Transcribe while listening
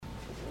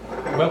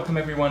welcome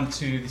everyone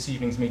to this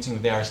evening's meeting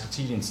with the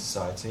Aristotelian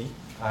Society.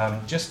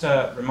 Just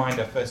a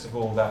reminder, first of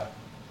all, that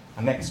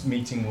our next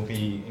meeting will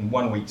be in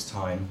 1 week's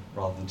time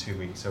rather than 2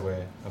 weeks, so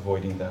we're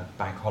avoiding the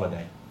bank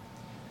holiday.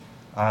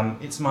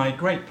 It's my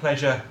great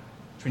pleasure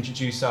to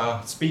introduce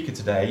our speaker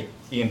today,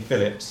 Ian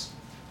Phillips.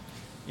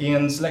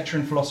 Ian's lecturer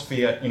in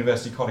philosophy at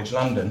University College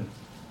London.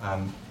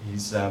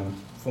 He's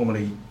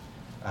formerly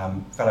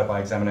fellow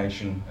by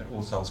examination at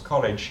All Souls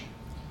College.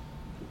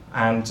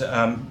 And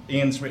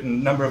Ian's written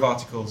a number of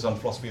articles on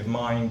philosophy of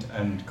mind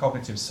and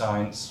cognitive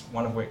science,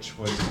 one of which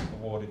was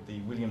awarded the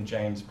William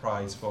James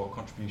Prize for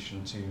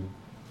contribution to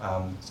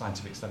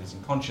scientific studies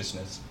in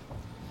consciousness.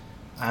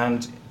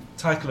 And the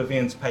title of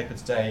Ian's paper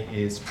today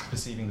is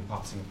Perceiving the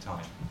Passing of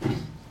Time.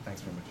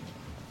 Thanks very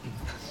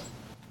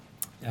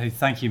much.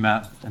 Thank you,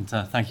 Matt, and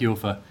thank you all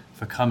for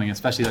coming,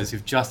 especially those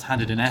who've just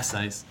handed in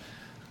essays.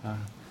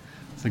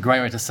 It's a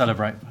great way to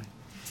celebrate.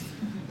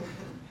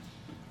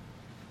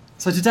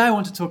 So today I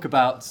want to talk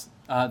about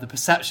the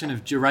perception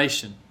of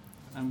duration.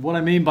 And what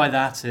I mean by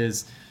that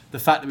is the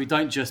fact that we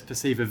don't just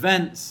perceive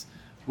events,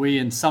 we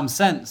in some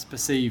sense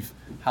perceive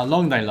how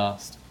long they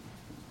last.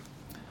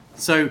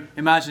 So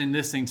imagine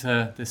listening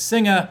to this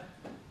singer,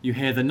 you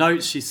hear the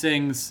notes she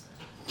sings,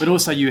 but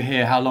also you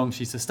hear how long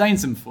she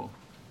sustains them for.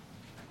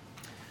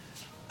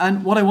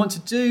 And what I want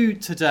to do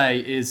today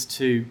is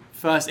to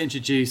first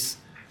introduce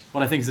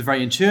what I think is a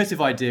very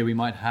intuitive idea we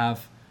might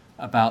have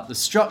about the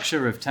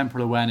structure of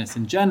temporal awareness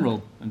in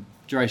general, and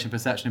duration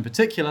perception in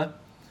particular,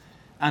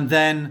 and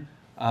then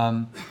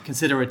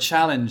consider a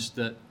challenge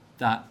that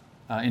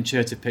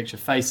intuitive picture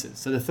faces.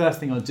 So the first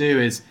thing I'll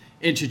do is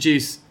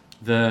introduce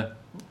the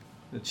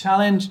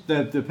challenge,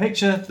 the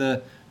picture,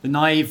 the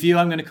naive view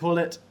I'm going to call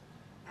it,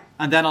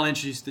 and then I'll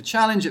introduce the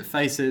challenge it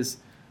faces,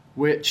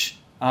 which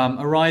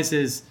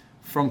arises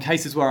from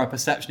cases where our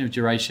perception of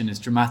duration is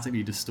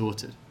dramatically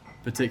distorted,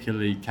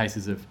 particularly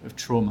cases of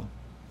trauma.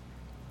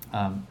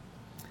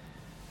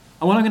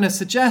 And what I'm going to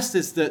suggest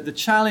is that the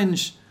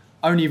challenge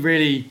only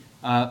really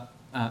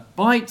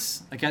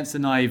bites against the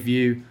naive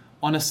view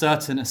on a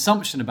certain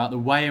assumption about the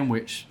way in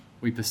which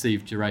we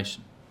perceive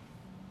duration.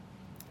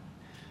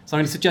 So I'm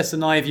going to suggest the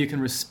naive view can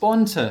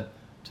respond to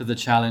the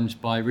challenge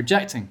by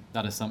rejecting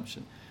that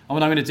assumption. And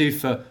what I'm going to do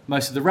for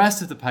most of the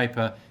rest of the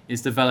paper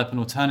is develop an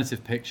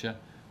alternative picture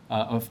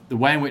of the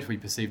way in which we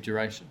perceive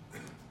duration.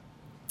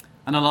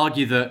 And I'll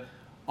argue that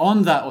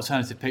on that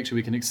alternative picture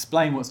we can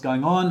explain what's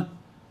going on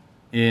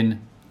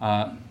in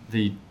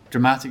the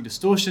dramatic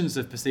distortions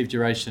of perceived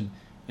duration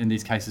in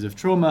these cases of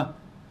trauma,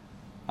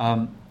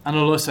 and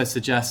I'll also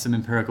suggest some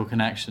empirical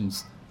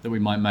connections that we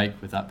might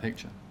make with that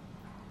picture.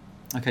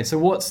 Okay, so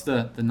what's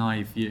the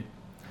naive view?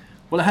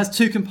 Well, it has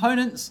two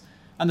components,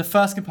 and the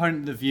first component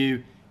of the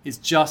view is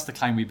just the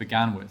claim we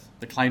began with,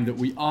 the claim that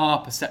we are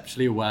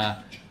perceptually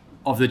aware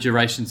of the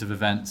durations of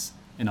events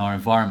in our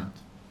environment.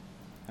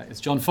 As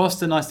John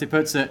Foster nicely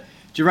puts it,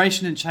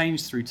 duration and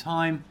change through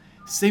time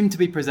seem to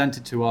be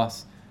presented to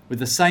us with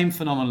the same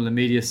phenomenal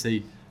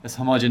immediacy as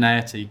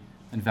homogeneity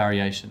and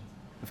variation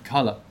of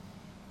colour.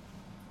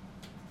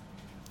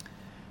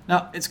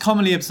 Now, it's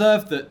commonly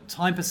observed that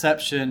time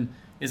perception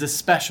is a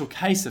special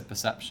case of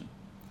perception.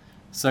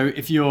 So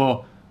if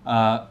you're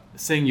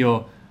seeing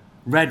your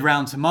red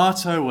round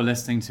tomato or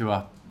listening to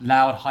a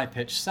loud,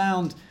 high-pitched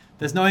sound,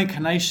 there's no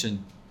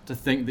inclination to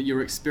think that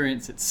your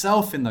experience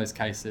itself in those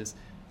cases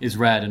is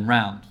red and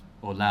round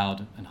or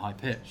loud and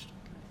high-pitched.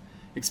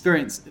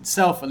 Experience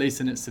itself, at least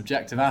in its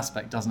subjective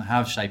aspect, doesn't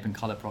have shape and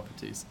colour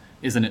properties,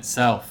 isn't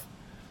itself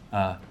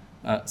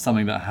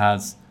something that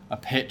has a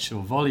pitch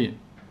or volume.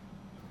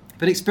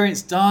 But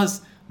experience does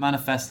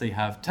manifestly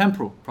have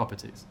temporal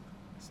properties.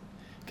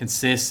 It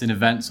consists in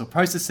events or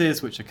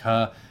processes which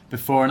occur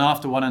before and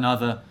after one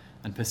another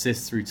and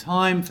persist through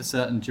time for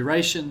certain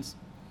durations.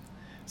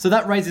 So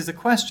that raises a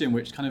question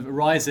which kind of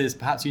arises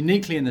perhaps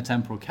uniquely in the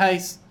temporal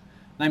case,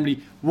 namely,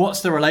 what's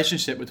the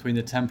relationship between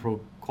the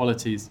temporal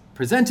qualities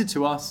presented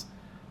to us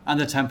and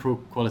the temporal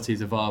qualities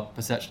of our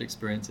perceptual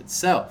experience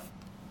itself?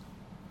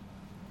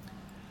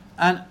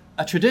 And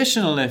a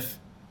traditional, if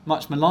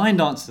much maligned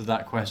answer to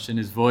that question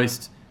is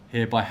voiced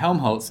here by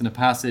Helmholtz in a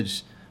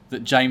passage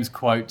that James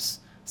quotes,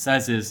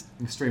 says is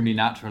extremely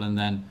natural and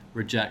then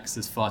rejects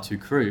as far too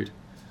crude.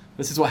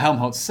 This is what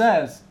Helmholtz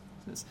says.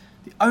 It's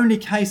the only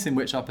case in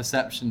which our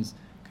perceptions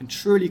can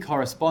truly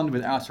correspond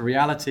with outer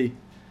reality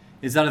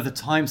is that of the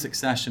time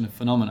succession of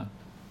phenomena.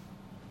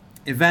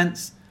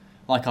 Events,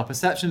 like our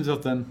perceptions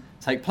of them,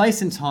 take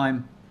place in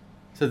time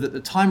so that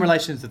the time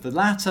relations of the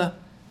latter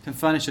can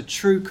furnish a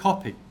true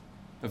copy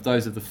of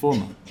those of the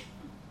former.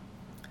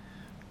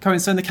 So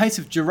in the case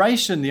of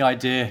duration, the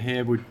idea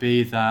here would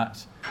be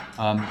that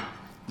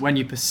when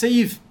you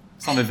perceive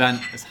some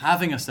event as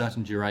having a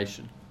certain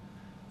duration,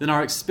 then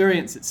our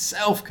experience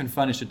itself can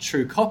furnish a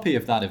true copy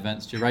of that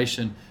event's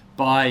duration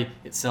by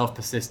itself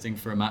persisting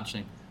for a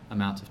matching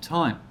amount of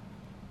time.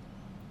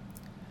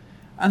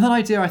 And that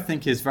idea, I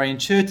think, is very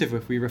intuitive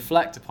if we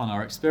reflect upon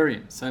our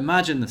experience. So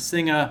imagine the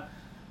singer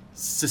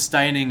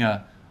sustaining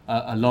a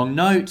long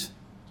note,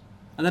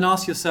 and then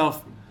ask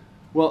yourself,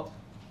 well,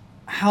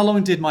 how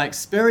long did my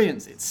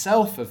experience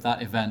itself of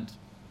that event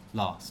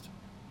last?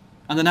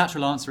 And the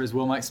natural answer is,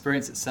 well, my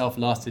experience itself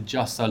lasted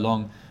just so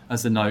long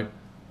as the note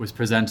was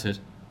presented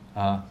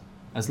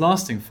as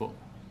lasting for.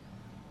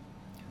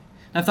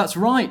 Now, if that's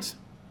right,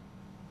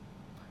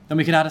 then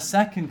we can add a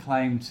second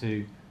claim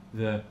to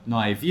the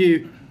naive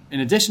view. In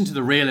addition to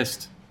the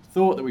realist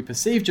thought that we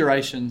perceive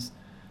durations,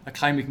 a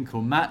claim we can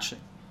call matching.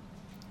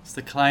 It's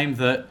the claim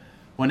that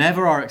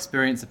whenever our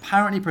experience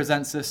apparently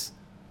presents us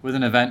with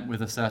an event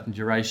with a certain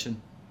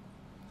duration,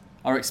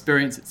 our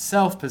experience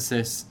itself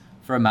persists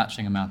for a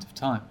matching amount of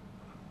time.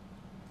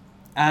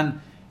 And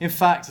in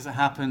fact, as it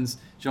happens,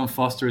 John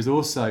Foster is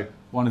also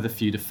one of the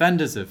few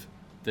defenders of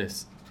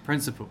this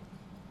principle.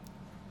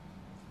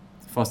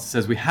 Foster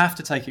says we have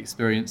to take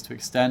experience to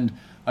extend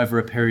over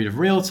a period of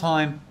real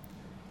time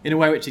in a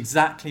way which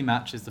exactly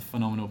matches the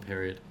phenomenal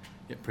period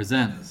it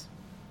presents.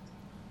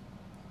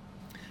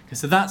 Okay,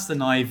 so that's the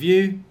naive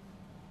view,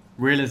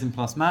 realism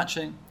plus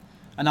matching,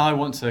 and now I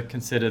want to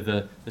consider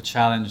the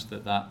challenge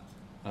that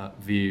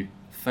view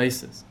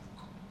faces.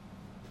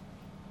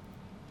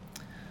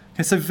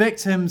 Okay, so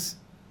victims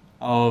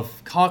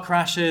of car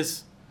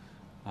crashes,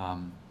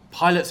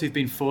 pilots who've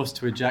been forced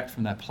to eject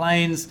from their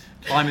planes,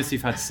 climbers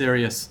who've had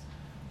serious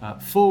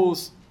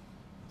falls,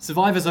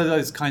 survivors of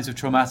those kinds of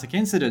traumatic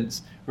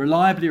incidents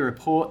reliably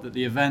report that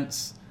the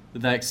events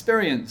that they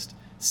experienced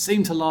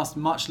seem to last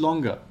much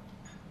longer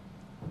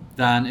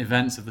than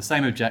events of the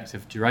same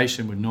objective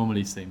duration would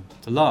normally seem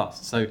to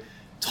last. So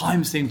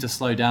time seemed to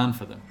slow down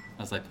for them,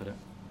 as they put it.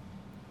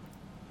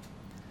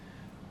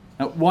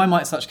 Now, why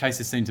might such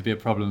cases seem to be a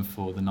problem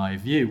for the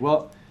naive view?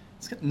 Well,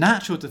 it's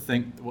natural to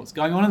think that what's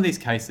going on in these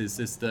cases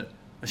is that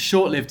a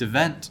short-lived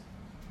event.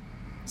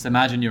 So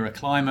imagine you're a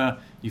climber,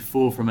 you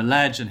fall from a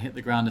ledge and hit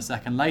the ground a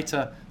second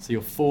later, so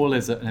your fall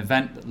is an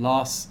event that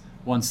lasts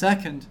 1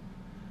 second.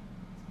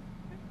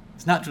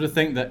 It's natural to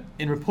think that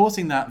in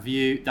reporting that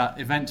view, that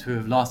event to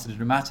have lasted a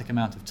dramatic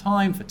amount of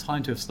time, for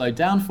time to have slowed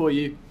down for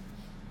you,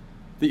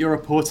 that you're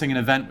reporting an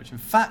event which in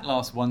fact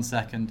lasts 1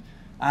 second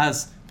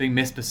as being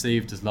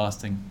misperceived as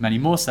lasting many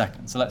more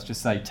seconds. So let's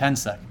just say 10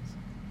 seconds.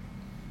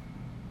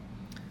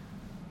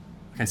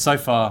 Okay, so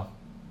far,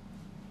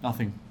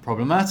 nothing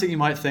problematic. You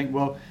might think,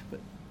 well, but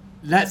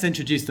let's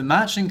introduce the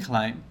matching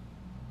claim.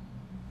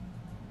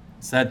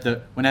 It said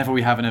that whenever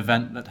we have an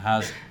event that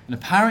has an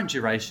apparent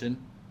duration,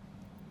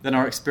 then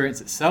our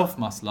experience itself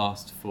must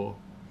last for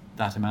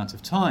that amount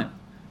of time.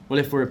 Well,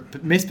 if we're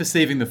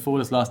misperceiving the fall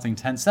as lasting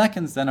 10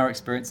 seconds, then our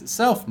experience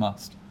itself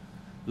must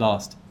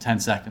last 10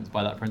 seconds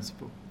by that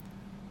principle.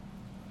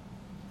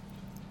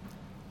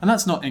 And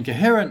that's not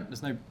incoherent.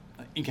 There's no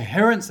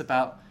incoherence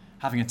about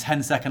having a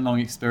 10-second long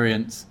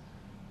experience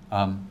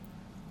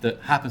that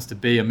happens to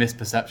be a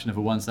misperception of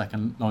a 1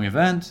 second long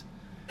event.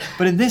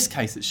 But in this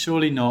case, it's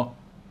surely not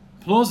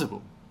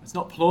plausible. It's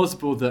not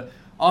plausible that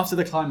after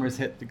the climber has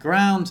hit the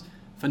ground,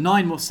 for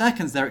 9 more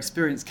seconds, their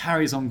experience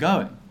carries on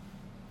going.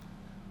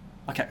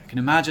 Okay, I can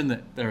imagine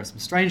that there are some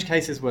strange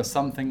cases where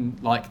something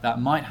like that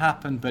might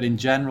happen, but in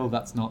general,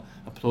 that's not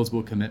a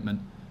plausible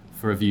commitment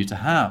for a view to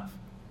have.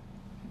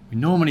 We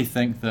normally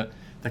think that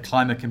the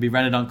climber can be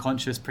rendered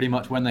unconscious pretty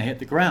much when they hit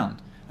the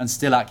ground and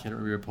still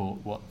accurately report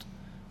what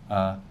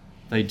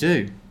they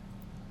do.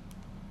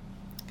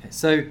 Okay,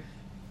 so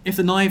if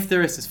the naive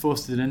theorist is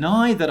forced to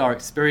deny that our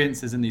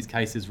experiences in these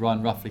cases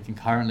run roughly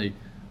concurrently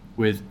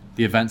with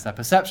the events they're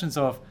perceptions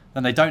of,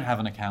 then they don't have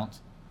an account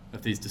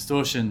of these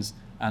distortions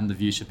and the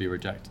view should be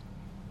rejected.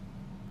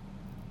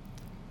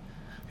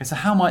 Okay, so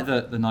how might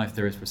the naive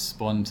theorist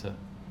respond to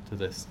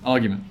this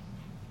argument?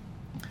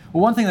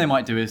 Well, one thing they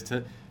might do is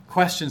to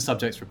question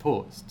subjects'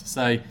 reports, to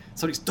say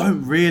subjects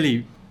don't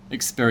really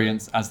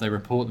experience as they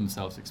report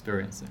themselves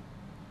experiencing.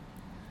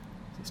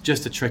 It's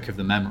just a trick of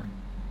the memory.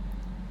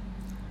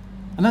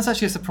 And that's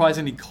actually a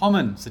surprisingly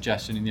common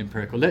suggestion in the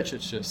empirical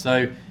literature.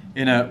 So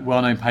in a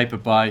well-known paper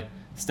by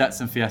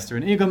Stetson, Fiesta,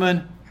 and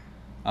Eagleman,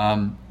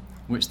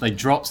 which they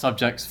drop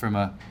subjects from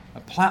a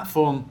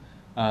platform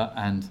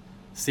and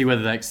see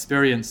whether they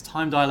experience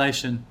time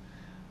dilation,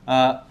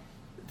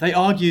 they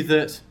argue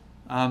that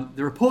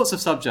the reports of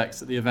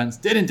subjects at the events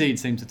did indeed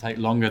seem to take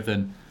longer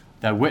than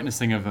their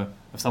witnessing of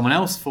someone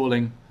else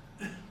falling,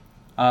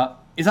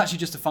 is actually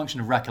just a function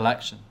of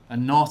recollection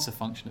and not a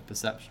function of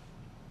perception.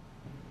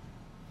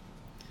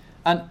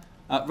 And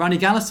Randy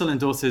Gallistel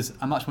endorses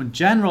a much more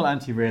general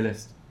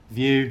anti-realist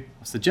view,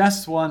 or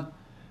suggests one,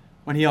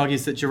 when he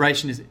argues that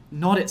duration is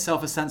not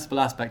itself a sensible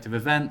aspect of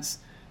events,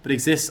 but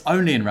exists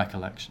only in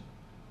recollection.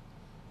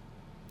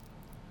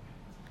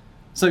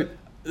 So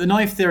the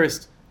naive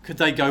theorist, could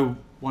they go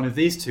one of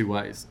these two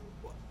ways?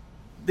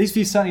 These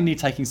views certainly need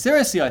taking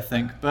seriously, I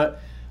think,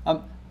 but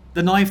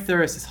the naive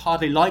theorist is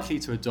hardly likely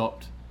to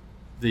adopt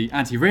the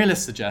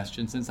anti-realist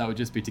suggestion, since that would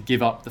just be to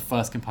give up the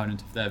first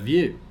component of their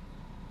view.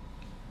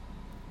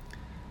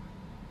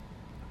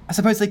 I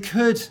suppose they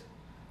could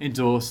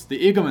endorse the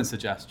Eagleman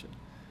suggestion,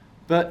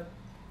 but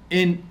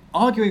in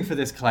arguing for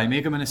this claim,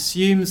 Eagleman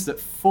assumes that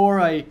for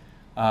an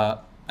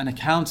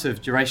account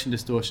of duration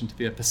distortion to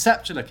be a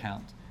perceptual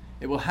account,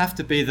 it will have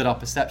to be that our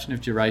perception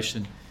of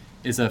duration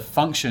is a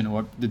function,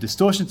 or the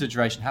distortions of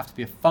duration have to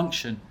be a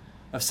function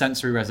of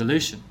sensory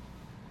resolution.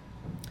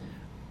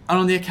 And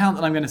on the account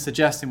that I'm going to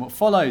suggest in what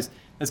follows,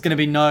 there's going to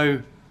be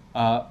no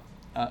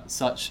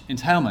such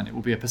entailment. It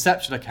will be a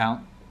perceptual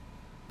account,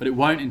 but it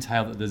won't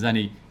entail that there's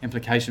any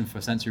implication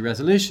for sensory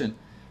resolution.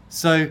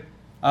 So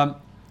I'm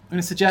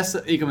going to suggest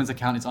that Eagleman's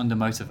account is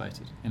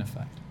undermotivated, in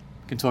effect.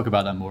 We can talk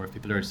about that more if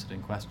people are interested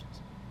in questions.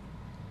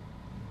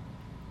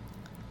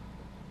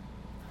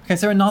 Okay,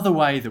 so another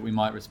way that we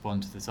might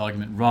respond to this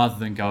argument rather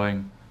than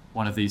going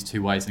one of these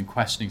two ways and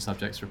questioning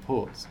subjects'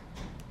 reports.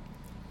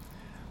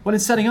 Well, in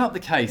setting up the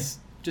case,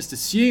 just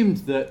assumed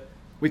that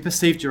we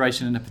perceive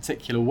duration in a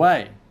particular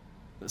way,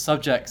 that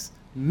subjects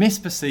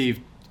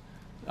misperceived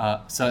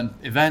certain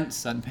events,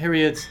 certain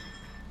periods,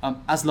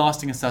 as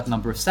lasting a certain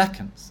number of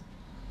seconds,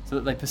 so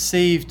that they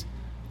perceived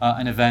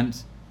an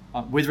event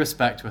with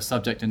respect to a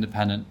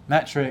subject-independent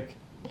metric,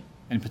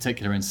 in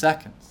particular in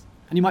seconds.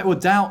 And you might well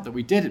doubt that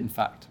we did, in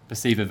fact,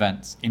 perceive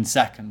events in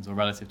seconds or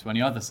relative to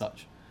any other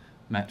such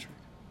metric.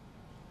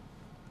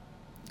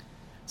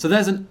 So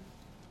there's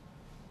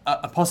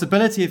a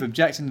possibility of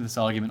objecting to this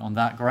argument on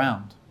that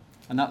ground,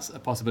 and that's a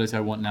possibility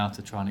I want now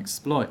to try and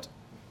exploit.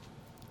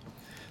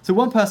 So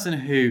one person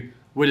who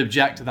would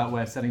object to that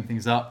way of setting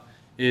things up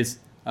is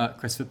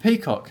Christopher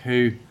Peacock,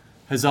 who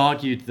has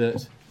argued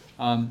that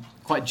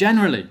quite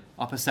generally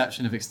our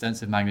perception of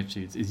extensive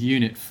magnitudes is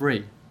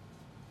unit-free.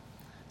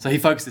 So he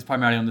focuses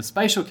primarily on the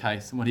spatial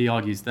case, and what he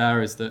argues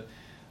there is that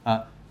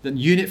the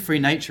unit-free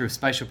nature of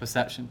spatial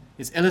perception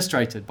is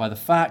illustrated by the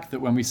fact that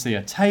when we see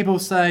a table,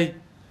 say,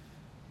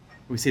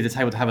 we see the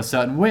table to have a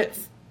certain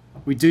width,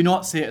 we do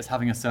not see it as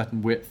having a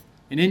certain width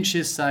in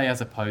inches, say,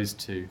 as opposed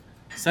to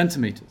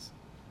centimetres.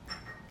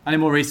 And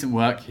in more recent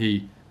work,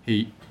 he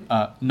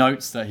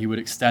notes that he would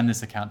extend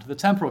this account to the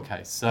temporal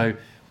case. So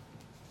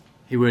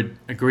he would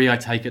agree, I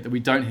take it, that we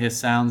don't hear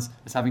sounds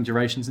as having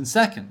durations in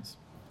seconds,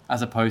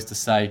 as opposed to,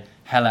 say,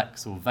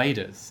 helecs or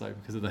Vedas. So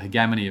because of the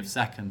hegemony of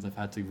seconds, I've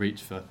had to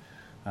reach for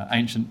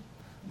ancient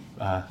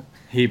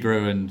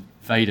Hebrew and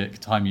Vedic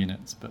time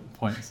units, but the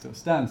point still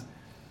stands.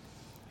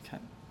 Okay.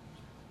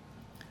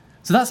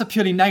 So that's a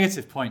purely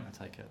negative point,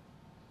 I take it.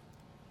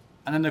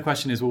 And then the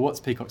question is, well, what's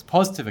Peacock's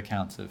positive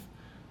account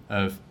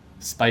of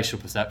spatial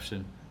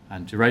perception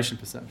and duration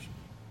perception?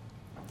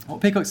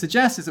 What Peacock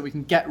suggests is that we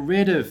can get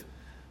rid of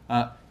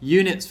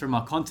units from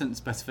our content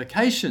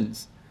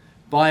specifications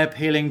by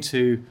appealing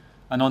to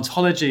an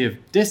ontology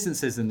of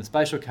distances in the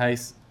spatial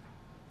case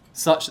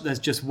such that there's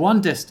just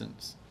one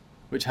distance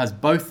which has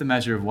both the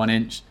measure of 1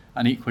 inch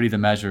and equally the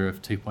measure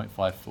of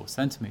 2.54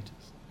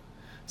 centimetres.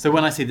 So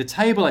when I see the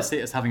table, I see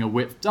it as having a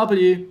width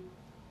W.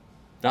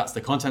 That's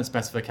the content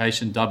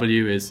specification.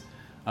 W is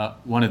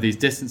one of these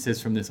distances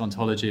from this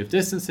ontology of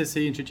distances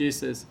he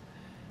introduces.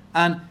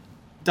 And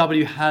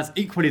W has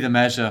equally the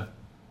measure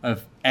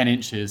of n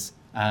inches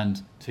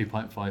and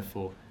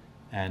 2.54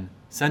 n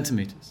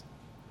centimetres.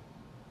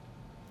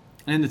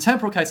 And in the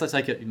temporal case, I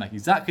take it, you make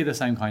exactly the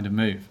same kind of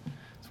move.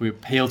 So we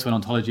appeal to an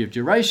ontology of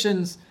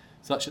durations,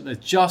 such that there's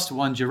just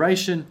one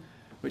duration,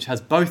 which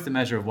has both the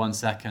measure of 1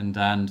 second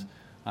and,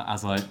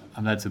 as I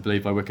am led to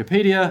believe by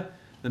Wikipedia,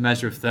 the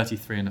measure of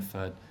 33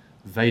 1/3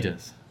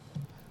 Vedas.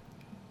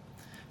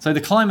 So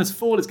the climber's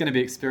fall is going to be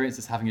experienced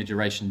as having a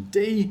duration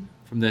d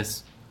from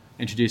this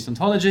introduced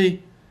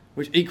ontology,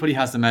 which equally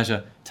has the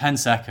measure 10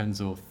 seconds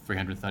or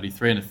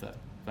 333 1/3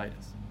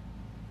 Vedas.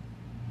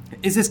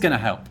 Is this going to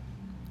help?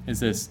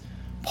 Is this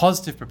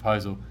positive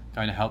proposal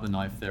going to help the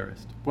naive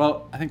theorist?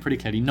 Well, I think pretty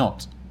clearly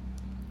not.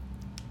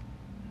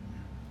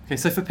 Okay,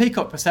 so for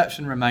Peacock,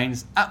 perception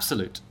remains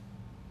absolute.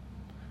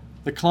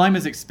 The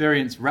climber's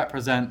experience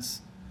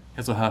represents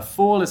his or her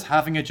fall as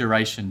having a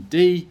duration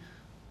d,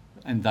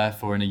 and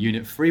therefore in a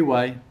unit-free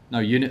way. No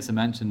units are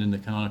mentioned in the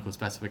canonical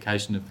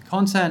specification of the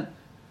content,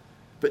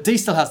 but d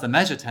still has the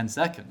measure 10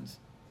 seconds.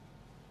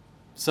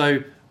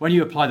 So when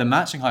you apply the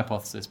matching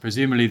hypothesis,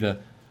 presumably the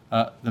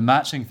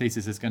matching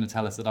thesis is going to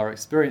tell us that our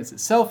experience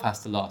itself has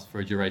to last for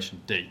a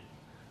duration d,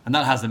 and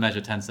that has the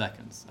measure 10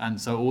 seconds,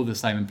 and so all the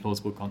same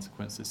implausible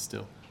consequences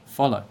still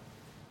follow.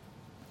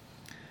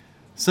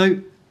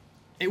 So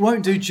it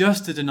won't do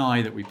just to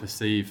deny that we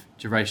perceive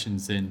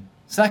durations in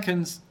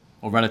seconds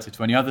or relative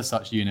to any other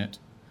such unit.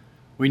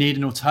 We need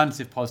an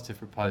alternative positive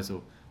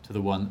proposal to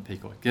the one that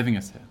Peacock is giving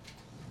us here.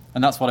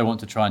 And that's what I want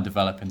to try and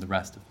develop in the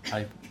rest of the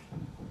paper.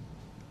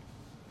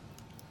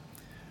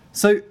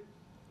 So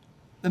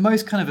the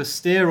most kind of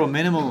austere or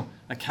minimal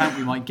account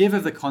we might give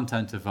of the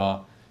content of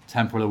our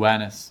temporal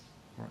awareness,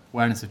 or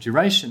awareness of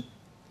duration,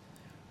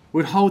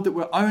 would hold that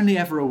we're only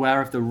ever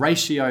aware of the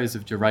ratios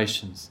of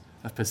durations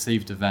of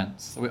perceived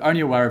events. So we're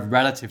only aware of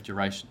relative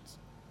durations.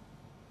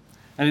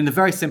 And in the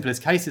very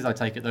simplest cases, I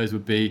take it, those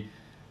would be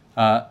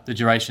the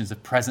durations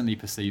of presently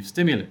perceived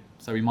stimuli.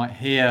 So we might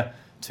hear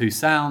two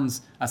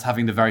sounds as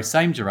having the very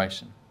same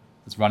duration,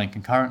 as running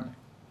concurrently.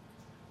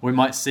 We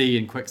might see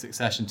in quick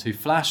succession two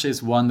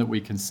flashes, one that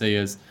we can see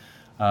as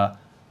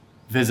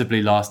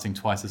visibly lasting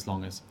twice as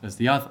long as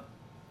the other.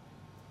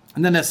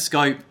 And then there's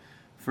scope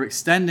for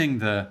extending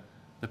the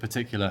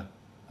particular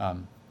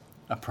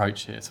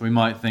approach here. So we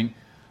might think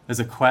there's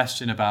a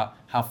question about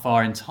how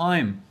far in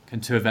time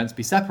can two events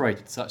be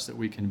separated such that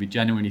we can be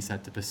genuinely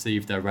said to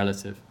perceive their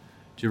relative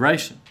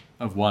duration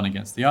of one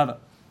against the other.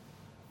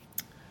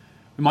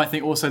 We might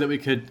think also that we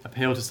could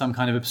appeal to some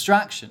kind of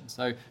abstraction.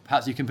 So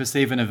perhaps you can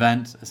perceive an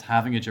event as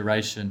having a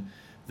duration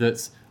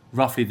that's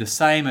roughly the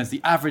same as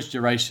the average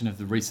duration of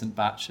the recent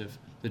batch of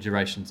the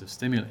durations of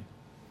stimuli.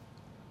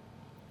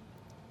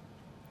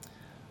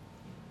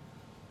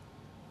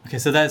 Okay,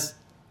 so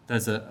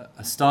there's a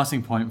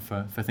starting point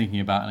for thinking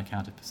about an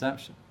account of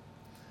perception.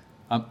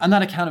 And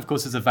that account, of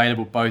course, is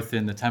available both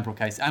in the temporal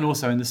case and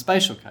also in the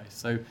spatial case.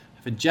 So we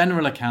have a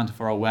general account of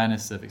our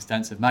awareness of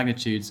extensive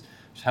magnitudes,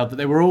 which held that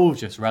they were all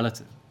just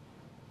relative.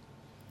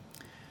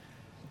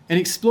 In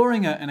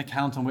exploring an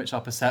account on which our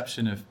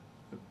perception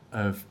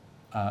of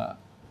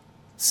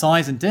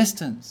size and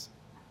distance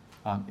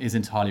is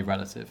entirely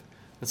relative,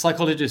 the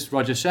psychologist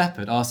Roger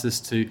Shepard asked us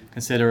to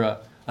consider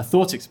a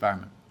thought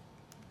experiment.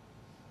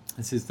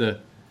 This is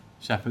the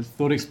Shepard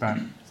thought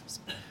experiment.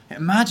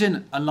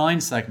 Imagine a line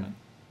segment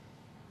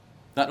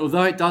that,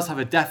 although it does have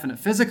a definite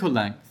physical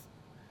length,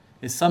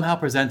 is somehow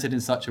presented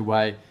in such a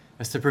way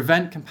as to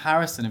prevent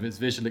comparison of its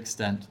visual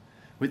extent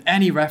with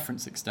any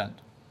reference extent.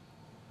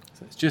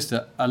 So it's just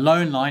a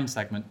lone line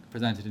segment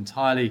presented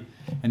entirely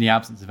in the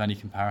absence of any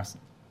comparison.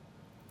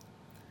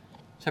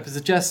 Shepard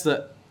suggests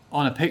that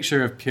on a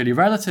picture of purely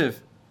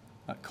relative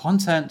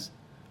content,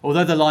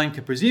 although the line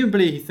could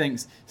presumably, he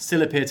thinks,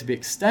 still appear to be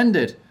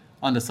extended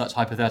under such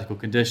hypothetical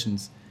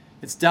conditions,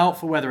 it's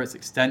doubtful whether its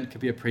extent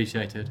could be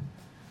appreciated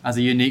as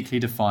a uniquely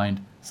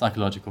defined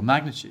psychological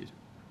magnitude.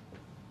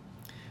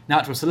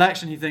 Natural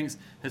selection, he thinks,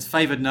 has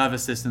favoured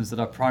nervous systems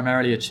that are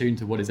primarily attuned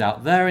to what is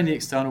out there in the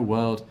external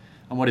world,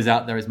 and what is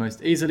out there is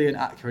most easily and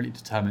accurately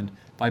determined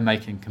by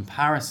making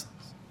comparisons.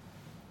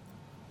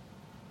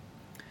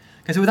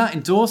 Okay, so without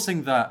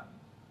endorsing that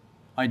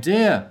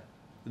idea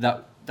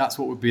that that's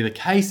what would be the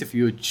case if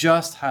you had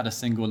just had a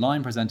single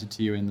line presented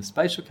to you in the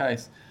spatial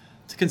case,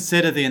 to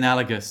consider the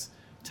analogous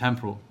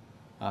temporal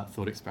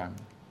thought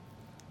experiment.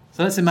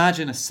 So let's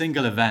imagine a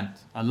single event,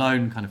 a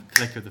lone kind of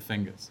click of the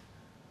fingers.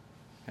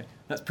 Okay,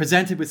 that's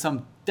presented with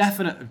some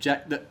definite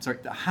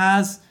that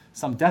has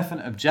some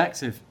definite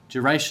objective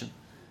duration,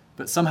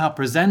 but somehow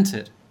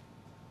presented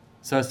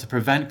so as to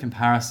prevent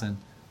comparison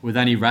with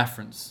any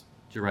reference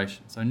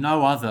duration. So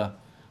no other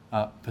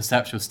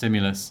perceptual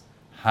stimulus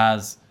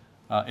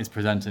is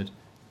presented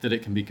that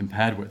it can be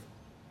compared with.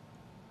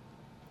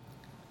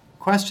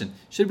 Question: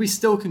 should we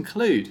still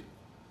conclude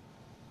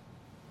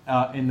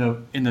in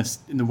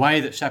the way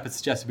that Shepard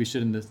suggested we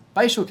should in the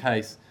spatial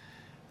case,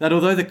 that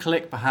although the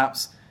click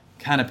perhaps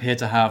can appear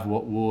to have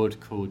what Ward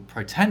called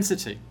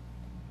protensity,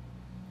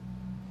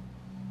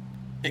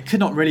 it could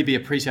not really be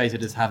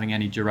appreciated as having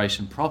any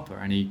duration proper,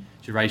 any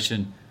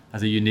duration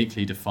as a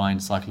uniquely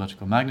defined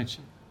psychological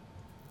magnitude?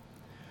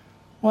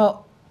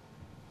 Well,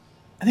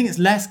 I think it's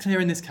less clear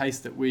in this case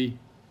that we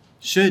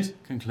should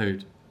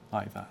conclude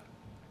like that.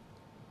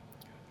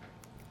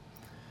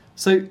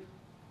 So,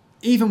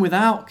 even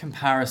without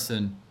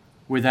comparison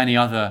with any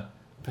other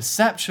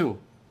perceptual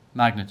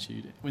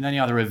magnitude, with any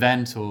other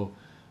event or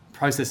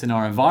process in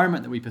our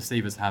environment that we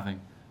perceive as having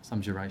some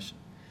duration,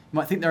 you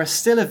might think there are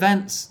still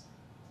events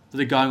that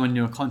are going on in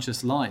your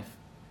conscious life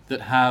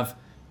that have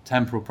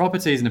temporal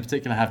properties and in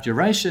particular have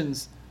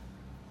durations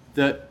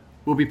that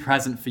will be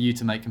present for you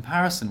to make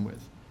comparison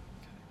with.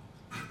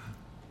 Okay.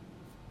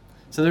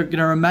 So they're going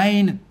to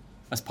remain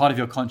as part of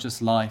your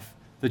conscious life,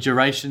 the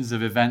durations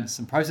of events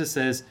and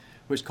processes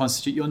which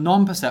constitute your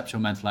non-perceptual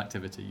mental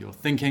activity, your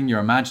thinking, your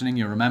imagining,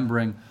 your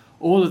remembering,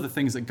 all of the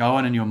things that go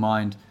on in your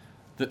mind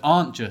that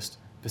aren't just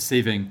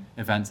perceiving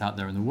events out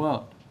there in the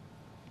world.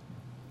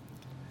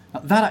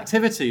 Now, that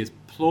activity is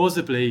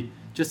plausibly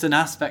just an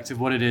aspect of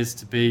what it is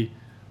to be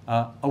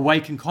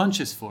awake and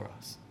conscious for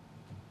us.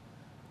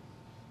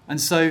 And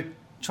so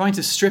trying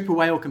to strip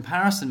away all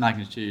comparison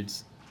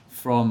magnitudes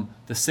from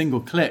the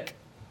single click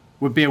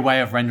would be a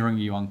way of rendering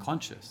you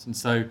unconscious. And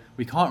so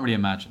we can't really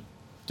imagine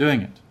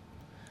doing it.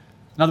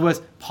 In other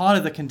words, part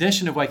of the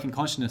condition of waking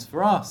consciousness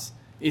for us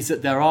is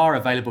that there are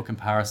available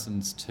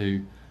comparisons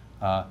to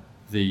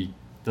the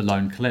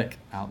lone click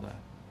out there.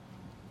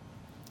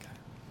 Okay.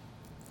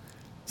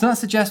 So that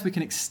suggests we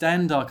can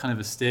extend our kind of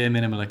austere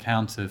minimal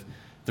account of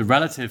the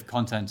relative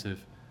content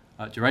of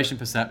duration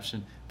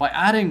perception by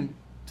adding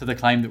to the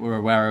claim that we're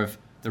aware of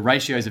the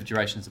ratios of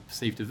durations of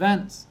perceived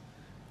events,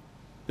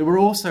 that we're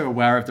also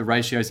aware of the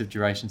ratios of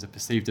durations of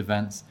perceived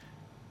events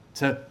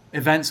to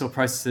events or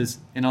processes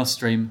in our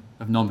stream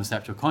of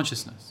non-perceptual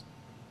consciousness.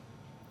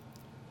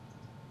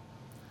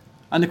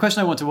 And the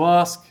question I want to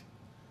ask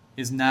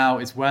is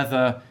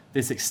whether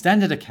this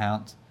extended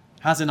account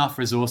has enough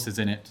resources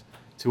in it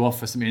to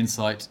offer some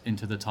insight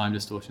into the time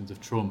distortions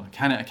of trauma.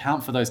 Can it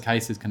account for those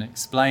cases? Can it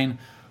explain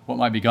what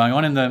might be going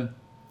on in them?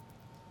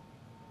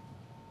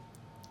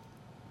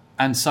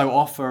 And so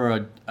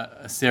offer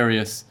a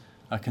serious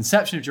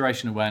conception of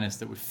duration awareness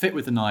that would fit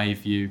with the naive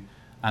view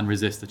and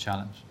resist the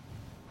challenge.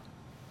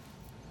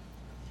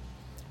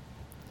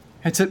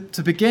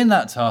 To begin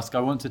that task,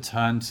 I want to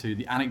turn to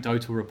the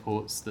anecdotal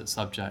reports that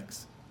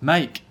subjects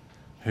make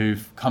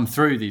who've come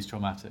through these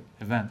traumatic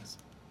events.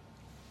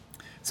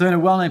 So in a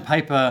well-known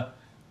paper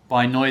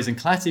by Noyes and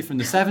Cletty from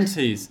the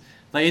 70s,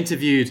 they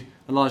interviewed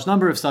a large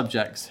number of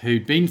subjects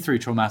who'd been through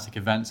traumatic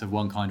events of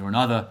one kind or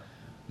another,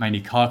 mainly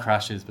car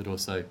crashes, but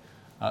also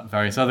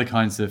various other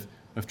kinds of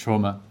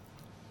trauma.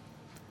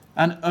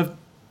 And of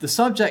the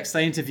subjects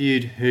they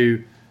interviewed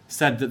who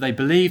said that they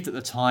believed at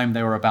the time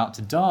they were about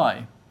to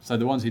die, so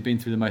the ones who'd been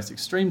through the most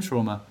extreme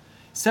trauma,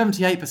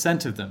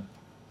 78% of them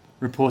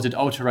reported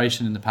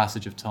alteration in the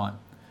passage of time,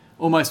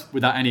 almost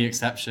without any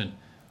exception,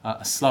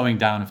 a slowing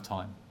down of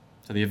time.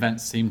 So the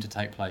events seemed to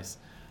take place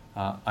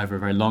over a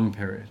very long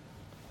period.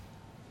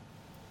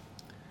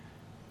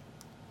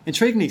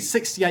 Intriguingly,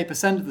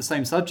 68% of the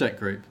same subject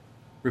group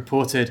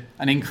reported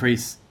an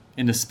increase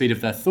in the speed of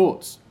their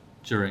thoughts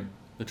during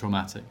the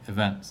traumatic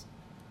events.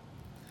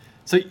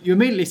 So you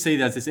immediately see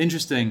there's this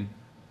interesting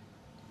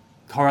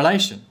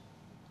correlation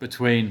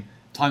between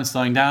time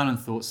slowing down and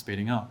thoughts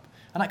speeding up.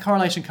 And that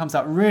correlation comes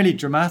out really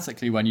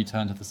dramatically when you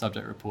turn to the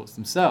subject reports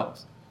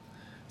themselves.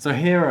 So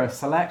here are a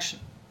selection.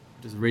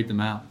 Just read them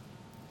out.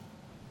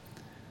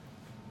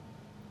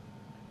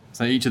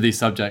 So each of these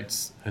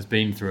subjects has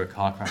been through a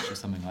car crash or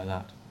something like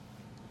that.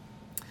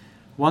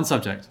 One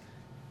subject.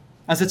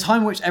 As the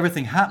time in which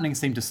everything happening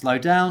seemed to slow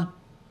down,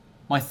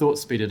 my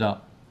thoughts speeded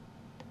up.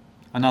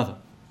 Another.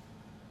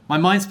 My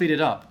mind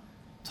speeded up.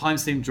 Time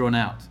seemed drawn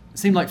out. It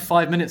seemed like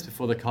 5 minutes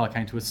before the car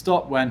came to a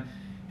stop when,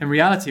 in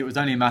reality, it was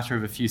only a matter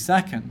of a few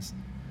seconds.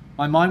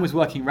 My mind was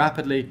working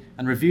rapidly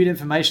and reviewed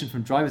information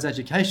from driver's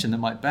education that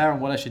might bear on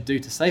what I should do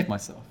to save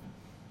myself.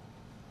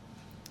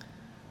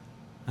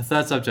 A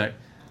third subject.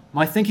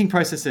 My thinking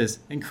processes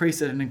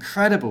increased at an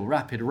incredible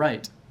rapid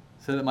rate,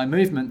 so that my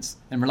movements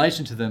in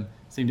relation to them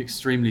seemed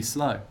extremely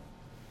slow.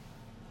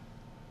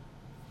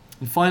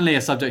 And finally,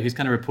 a subject who's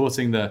kind of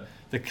reporting the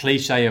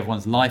cliche of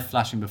one's life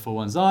flashing before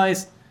one's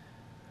eyes.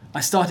 I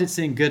started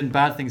seeing good and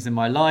bad things in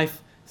my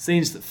life,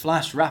 scenes that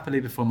flashed rapidly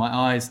before my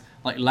eyes,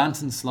 like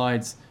lantern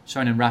slides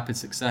shown in rapid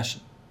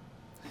succession.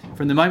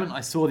 From the moment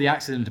I saw the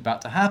accident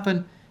about to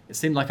happen, it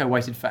seemed like I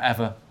waited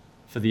forever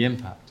for the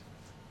impact.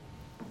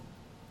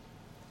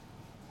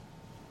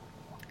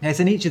 Yes,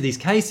 in each of these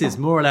cases,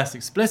 more or less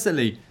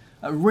explicitly,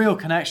 a real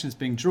connection is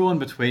being drawn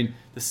between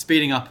the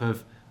speeding up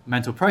of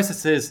mental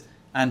processes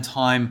and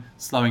time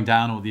slowing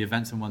down, or the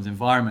events in one's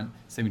environment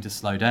seeming to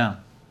slow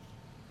down.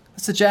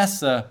 This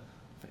suggests a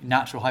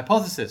natural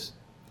hypothesis,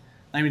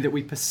 namely that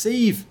we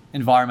perceive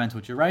environmental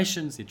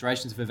durations, the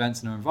durations of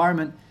events in our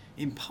environment,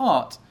 in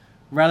part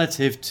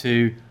relative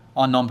to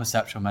our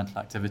non-perceptual mental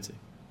activity,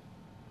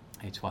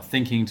 to our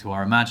thinking, to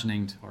our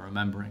imagining, to our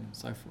remembering, and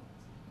so forth.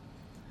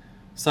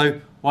 So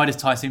why does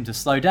time seem to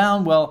slow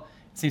down? Well,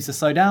 it seems to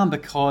slow down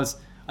because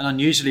an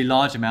unusually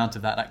large amount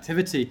of that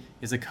activity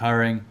is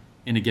occurring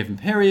in a given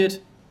period,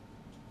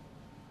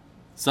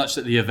 such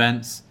that the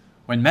events,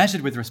 when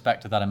measured with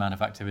respect to that amount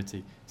of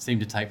activity, seem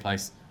to take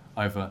place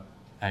over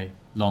a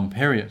long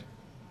period.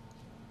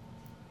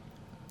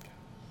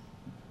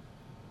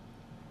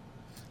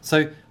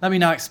 So let me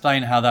now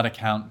explain how that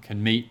account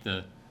can meet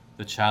the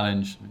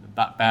challenge,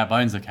 that bare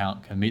bones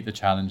account can meet the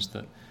challenge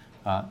that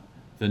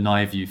the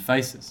naive view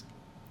faces.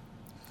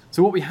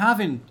 So what we have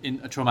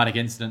in a traumatic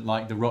incident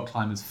like the rock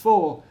climber's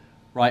fall,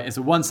 right, is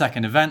a 1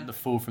 second event, the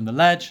fall from the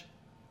ledge.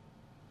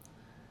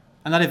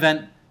 And that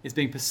event is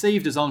being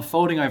perceived as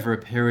unfolding over a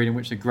period in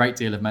which a great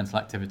deal of mental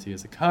activity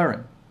is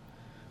occurring.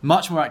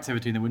 Much more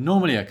activity than would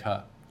normally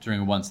occur during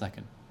a 1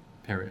 second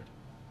period.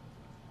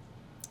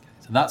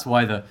 So that's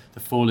why the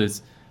fall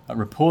is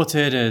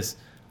reported as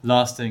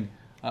lasting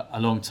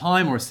a long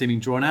time, or as seeming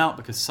drawn out,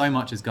 because so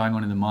much is going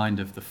on in the mind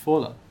of the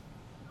faller.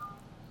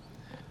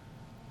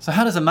 So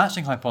how does a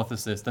matching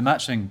hypothesis, the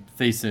matching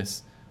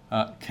thesis,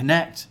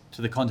 connect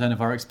to the content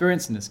of our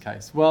experience in this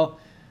case? Well,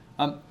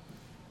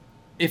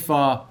 if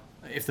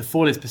the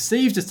fall is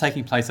perceived as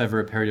taking place over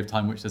a period of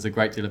time in which there's a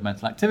great deal of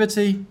mental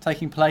activity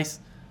taking place,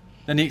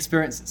 then the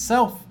experience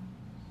itself,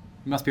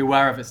 you must be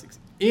aware of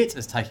it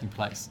as taking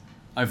place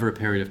over a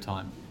period of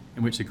time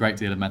in which a great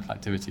deal of mental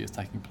activity is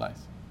taking place.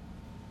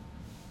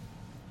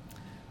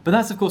 But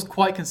that's, of course,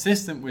 quite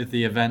consistent with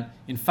the event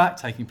in fact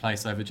taking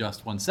place over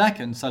just 1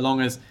 second, so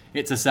long as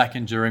it's a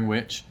second during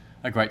which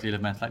a great deal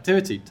of mental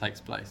activity takes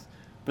place.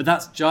 But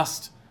that's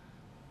just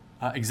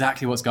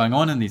exactly what's going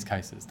on in these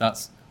cases.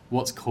 That's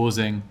what's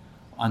causing,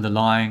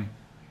 underlying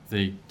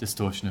the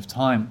distortion of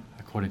time,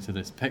 according to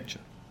this picture.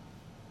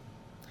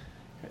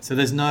 Okay, so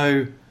there's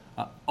no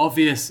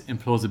obvious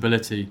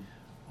implausibility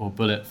or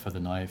bullet for the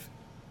naive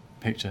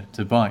picture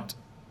to bite.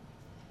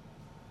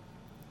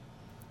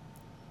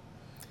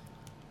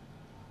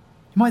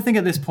 You might think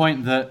at this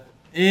point that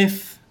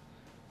if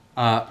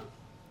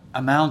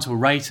amount or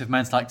rate of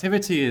mental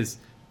activity is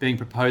being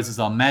proposed as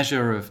our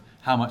measure of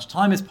how much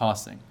time is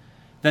passing,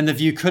 then the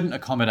view couldn't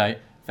accommodate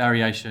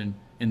variation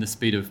in the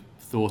speed of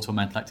thought or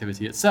mental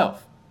activity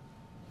itself.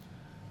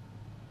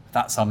 If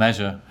that's our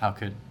measure, how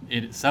could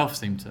it itself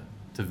seem to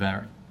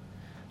vary?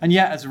 And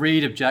yet, as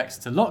Reid objects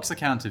to Locke's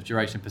account of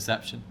duration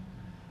perception,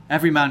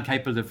 every man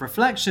capable of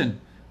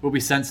reflection will be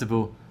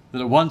sensible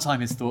that at one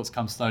time his thoughts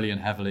come slowly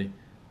and heavily,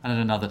 and at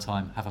another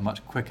time have a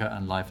much quicker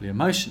and livelier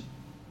motion.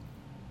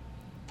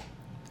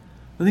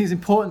 I think it's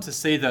important to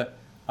see that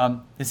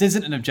this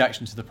isn't an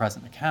objection to the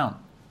present account.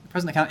 The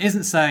present account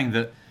isn't saying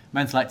that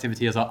mental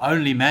activity is our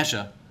only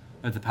measure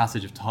of the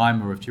passage of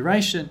time or of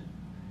duration.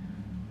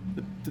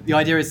 The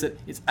idea is that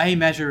it's a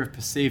measure of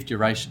perceived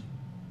duration.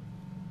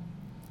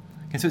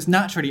 Okay, so it's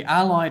naturally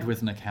allied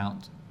with an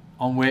account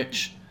on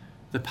which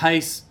the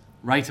pace,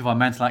 rate of our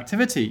mental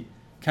activity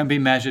can be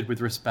measured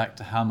with respect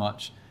to how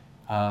much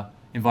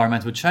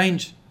environmental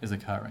change is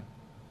occurring.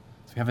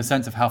 So we have a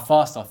sense of how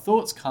fast our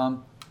thoughts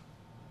come,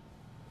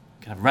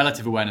 we can have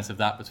relative awareness of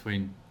that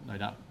between, no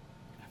doubt,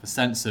 have a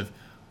sense of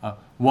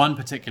one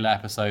particular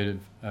episode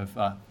of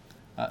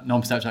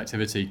non-perceptual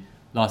activity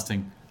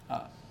lasting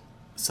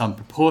some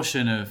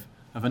proportion of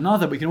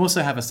another. We can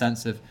also have a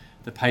sense of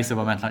the pace of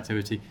our mental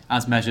activity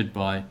as measured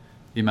by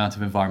the amount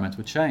of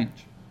environmental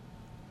change.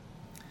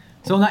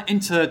 So on that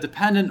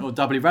interdependent or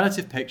doubly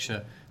relative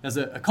picture, there's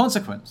a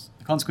consequence.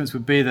 The consequence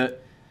would be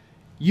that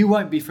you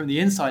won't be from the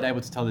inside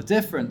able to tell the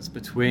difference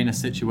between a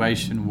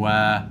situation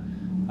where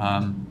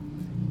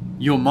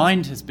your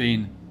mind has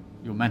been,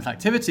 your mental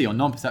activity or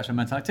non-perceptual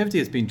mental activity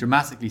has been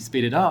dramatically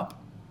speeded up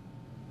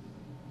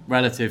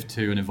relative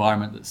to an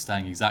environment that's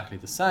staying exactly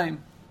the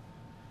same,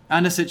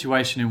 and a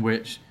situation in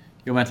which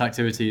your mental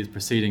activity is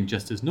proceeding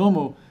just as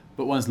normal,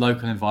 but one's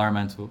local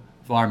environment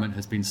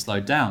has been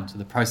slowed down, so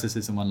the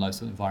processes in one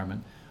local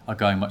environment are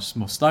going much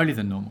more slowly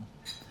than normal.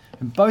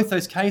 In both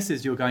those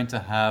cases, you're going to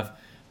have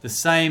the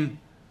same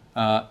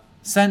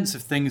sense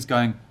of things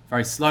going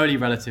very slowly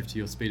relative to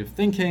your speed of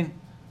thinking,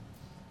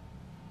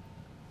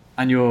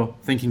 and your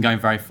thinking going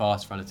very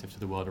fast relative to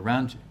the world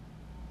around you.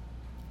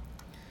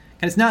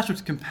 And it's natural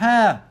to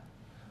compare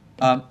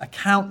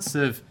accounts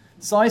of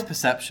size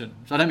perception,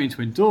 which I don't mean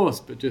to endorse,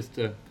 but just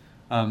to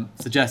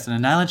suggest an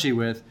analogy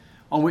with,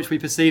 on which we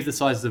perceive the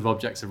sizes of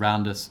objects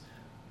around us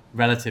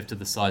relative to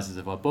the sizes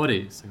of our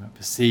bodies. So we might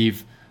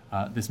perceive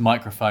this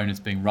microphone as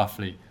being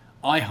roughly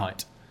eye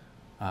height.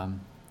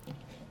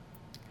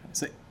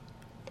 So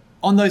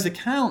on those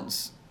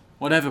accounts,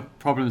 whatever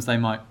problems they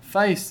might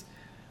face,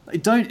 they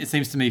don't, it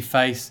seems to me,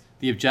 face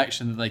the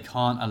objection that they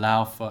can't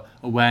allow for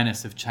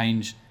awareness of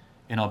change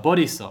in our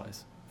body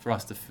size, for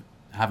us to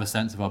have a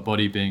sense of our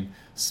body being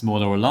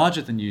smaller or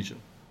larger than usual.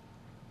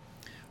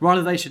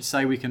 Rather, they should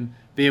say we can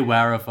be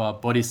aware of our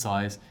body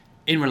size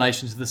in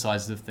relation to the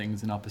sizes of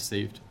things in our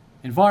perceived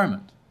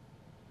environment.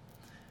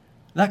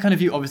 That kind of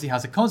view obviously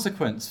has a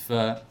consequence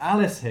for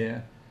Alice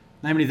here,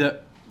 namely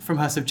that from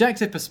her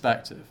subjective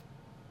perspective,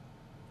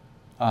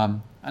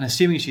 and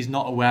assuming she's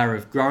not aware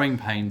of growing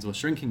pains or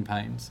shrinking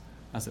pains,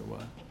 as it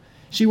were,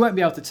 she won't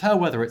be able to tell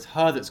whether it's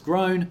her that's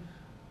grown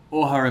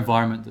or her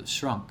environment that's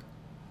shrunk.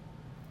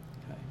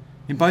 Okay.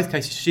 In both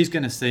cases, she's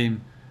going to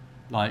seem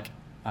like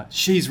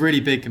she's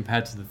really big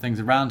compared to the things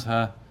around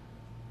her,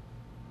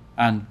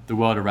 and the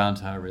world around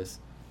her is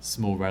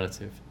small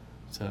relative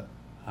to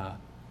her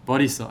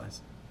body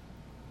size.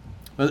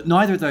 But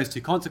neither of those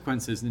two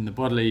consequences in the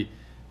bodily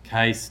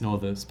case nor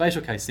the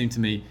spatial case seem to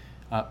me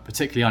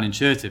particularly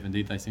unintuitive.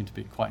 Indeed, they seem to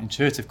be quite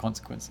intuitive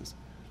consequences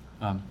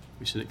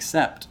we should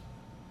accept.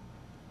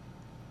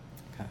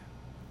 Okay,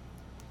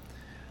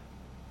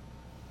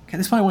 at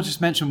this point I want to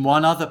just mention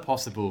one other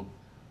possible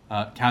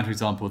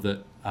counterexample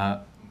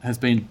that has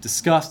been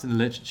discussed in the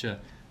literature,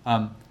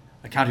 a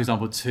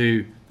counterexample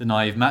to the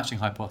naive matching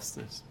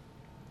hypothesis.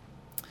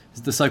 It's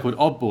the so-called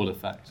oddball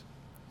effect.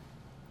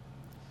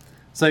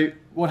 So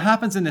what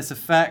happens in this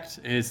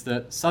effect is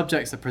that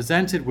subjects are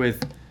presented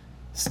with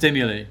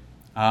stimuli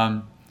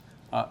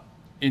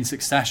in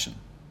succession.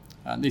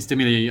 These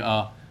stimuli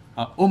are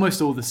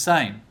almost all the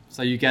same.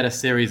 So you get a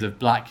series of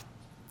black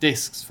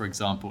discs, for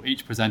example,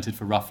 each presented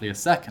for roughly a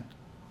second,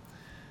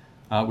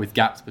 with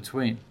gaps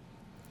between.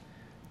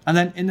 And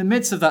then in the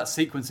midst of that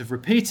sequence of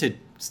repeated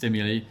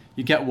stimuli,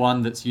 you get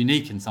one that's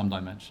unique in some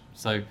dimension.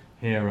 So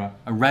here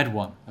a red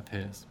one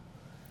appears.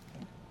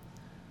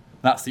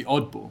 That's the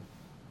oddball.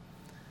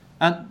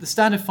 And the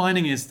standard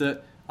finding is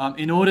that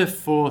in order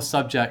for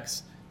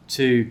subjects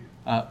to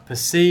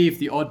perceive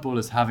the oddball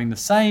as having the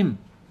same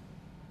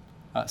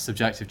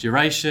subjective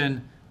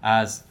duration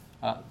as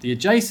the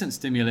adjacent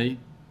stimuli,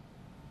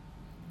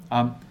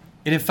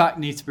 it in fact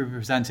needs to be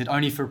presented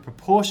only for a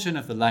proportion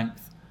of the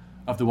length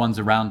of the ones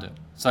around it.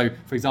 So,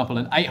 for example,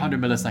 an 800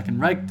 millisecond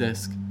red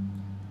disk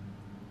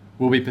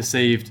will be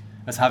perceived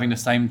as having the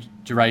same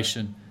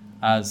duration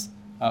as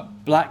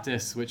black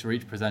disks, which are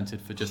each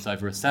presented for just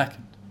over a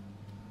second.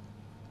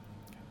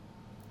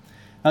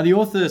 Now, the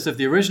authors of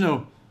the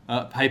original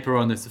paper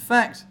on this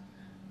effect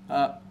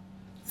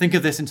think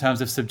of this in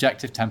terms of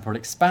subjective temporal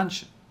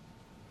expansion.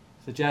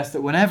 Suggest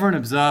that whenever an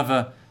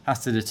observer has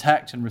to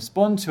detect and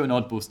respond to an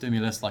oddball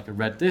stimulus like a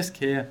red disk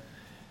here,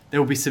 there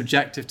will be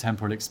subjective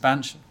temporal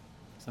expansion.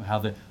 Somehow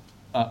the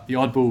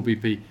oddball will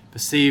be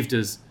perceived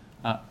as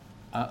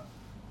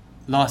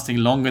lasting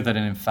longer than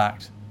it in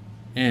fact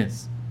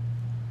is.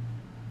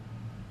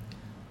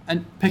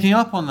 And picking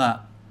up on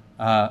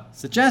that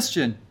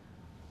suggestion,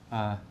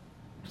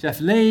 Jeff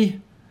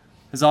Lee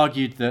has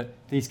argued that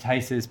these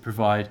cases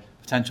provide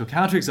potential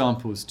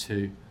counterexamples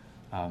to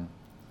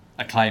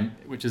a claim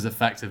which is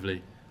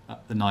effectively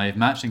the naive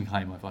matching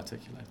claim I've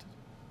articulated.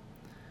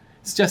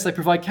 It suggests they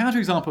provide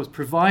counterexamples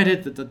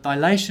provided that the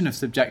dilation of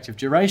subjective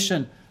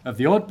duration of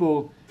the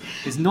oddball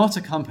is not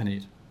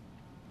accompanied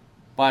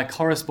by a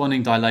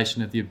corresponding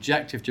dilation of the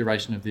objective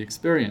duration of the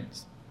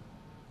experience.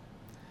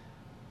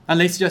 And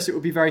Lee suggests it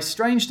would be very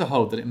strange to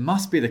hold that it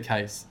must be the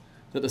case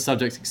that the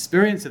subject's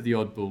experience of the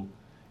oddball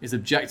is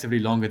objectively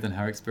longer than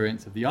her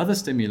experience of the other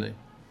stimuli.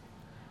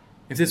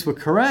 If this were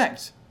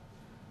correct,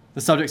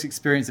 the subject's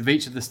experience of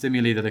each of the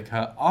stimuli that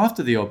occur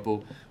after the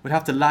oddball would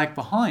have to lag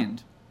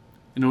behind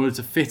in order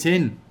to fit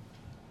in,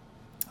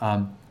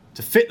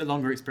 to fit the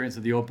longer experience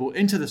of the oddball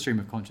into the stream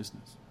of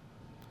consciousness.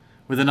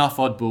 With enough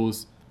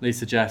oddballs, Lee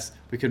suggests,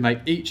 we could make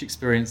each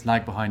experience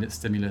lag behind its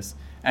stimulus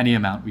any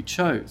amount we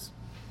chose.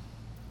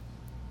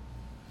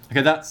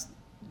 Okay, that's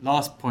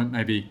last point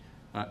maybe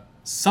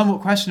somewhat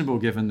questionable,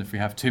 given if we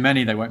have too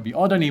many, they won't be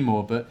odd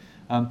anymore, but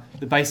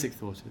the basic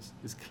thought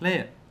is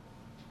clear.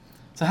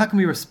 So how can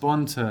we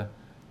respond to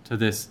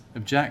this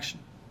objection?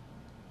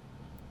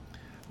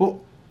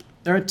 Well,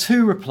 there are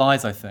two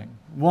replies, I think.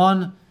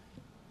 One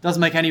doesn't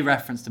make any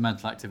reference to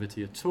mental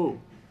activity at all.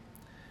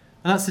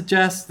 And that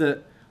suggests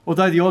that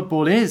although the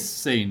oddball is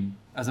seen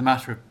as a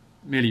matter of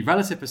merely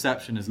relative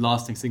perception as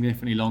lasting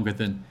significantly longer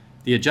than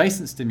the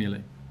adjacent stimuli,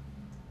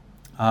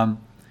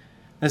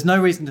 there's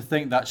no reason to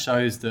think that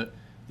shows that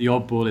the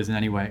oddball is in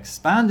any way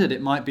expanded.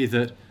 It might be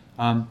that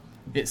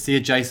it's the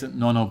adjacent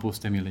non-oddball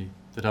stimuli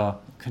that are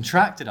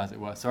contracted, as it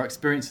were. So our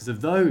experiences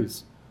of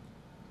those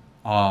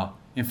are,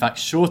 in fact,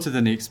 shorter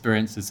than the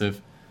experiences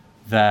of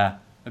their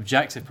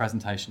objective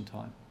presentation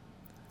time.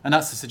 And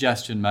that's a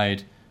suggestion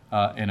made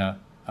in a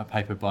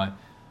paper by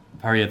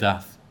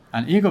Periadath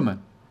and Eagleman.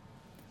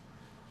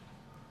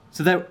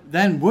 So there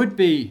then would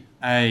be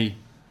a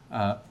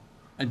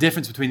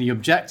difference between the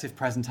objective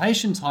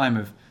presentation time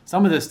of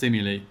some of the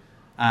stimuli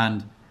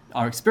and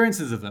our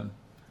experiences of them,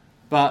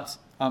 but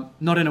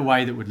not in a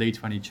way that would lead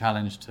to any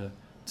challenge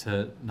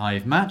to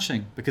naive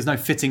matching, because no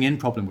fitting in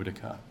problem would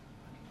occur.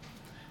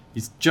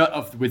 With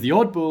the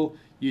oddball,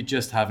 you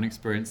just have an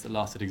experience that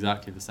lasted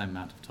exactly the same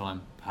amount of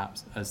time,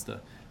 perhaps, as the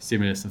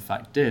stimulus in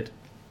fact did.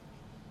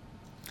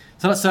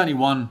 So that's certainly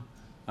one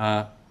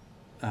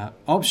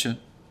option.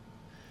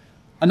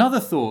 Another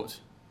thought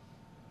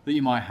that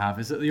you might have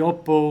is that the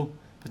oddball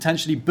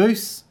potentially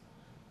boosts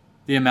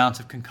the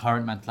amount of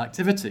concurrent mental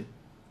activity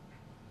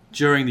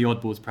during the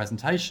oddball's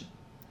presentation.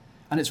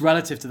 And it's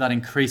relative to that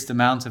increased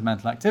amount of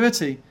mental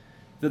activity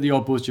that the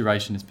oddball's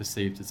duration is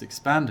perceived as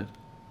expanded.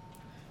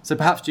 So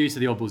perhaps due to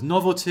the oddball's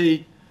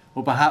novelty,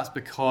 or perhaps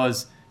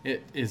because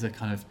it is a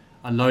kind of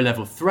a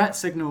low-level threat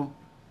signal,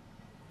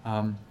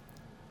 and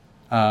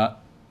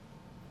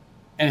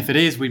if it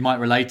is, we might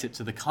relate it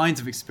to the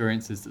kinds of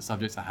experiences that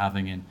subjects are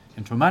having in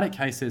traumatic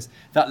cases.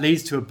 That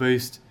leads to a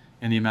boost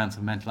in the amount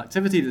of mental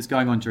activity that's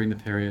going on during the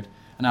period,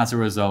 and as a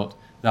result,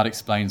 that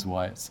explains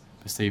why it's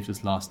perceived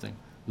as lasting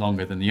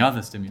longer than the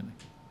other stimuli.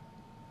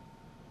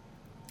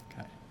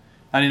 Okay.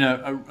 And in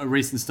a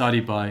recent study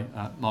by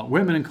Mark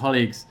Whitman and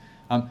colleagues,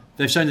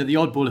 they've shown that the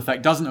oddball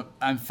effect doesn't,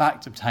 in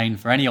fact, obtain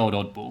for any odd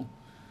oddball.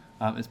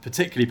 It's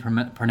particularly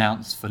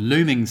pronounced for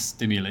looming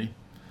stimuli,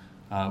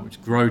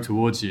 which grow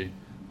towards you,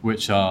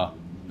 which are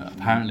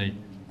apparently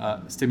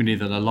stimuli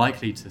that are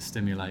likely to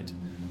stimulate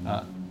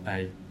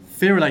a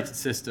fear-related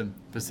system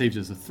perceived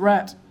as a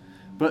threat,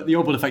 but the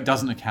oddball effect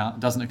doesn't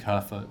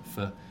occur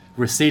for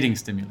receding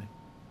stimuli.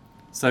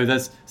 So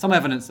there's some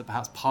evidence that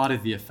perhaps part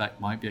of the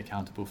effect might be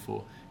accountable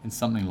for in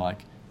something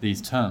like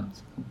these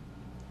terms.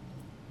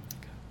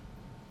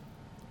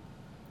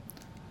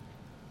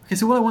 Okay,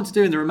 so what I want to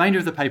do in the remainder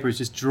of the paper is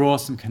just draw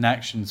some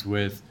connections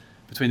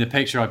between the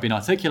picture I've been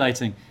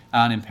articulating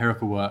and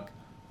empirical work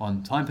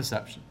on time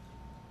perception.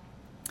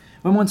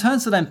 When one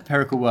turns to the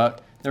empirical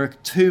work, there are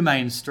two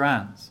main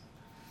strands.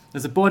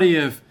 There's a body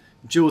of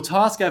dual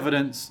task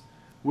evidence,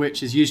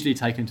 which is usually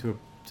taken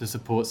to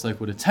support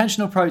so-called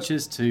attentional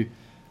approaches to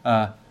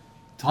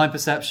time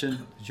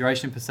perception,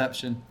 duration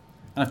perception,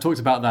 and I've talked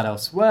about that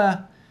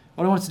elsewhere.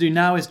 What I want to do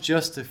now is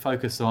just to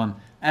focus on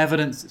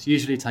evidence that's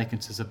usually taken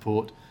to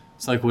support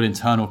so-called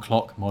internal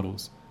clock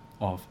models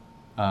of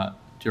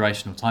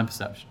durational time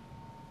perception.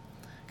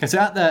 Okay, so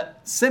at their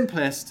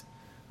simplest,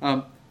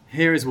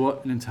 here is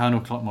what an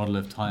internal clock model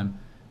of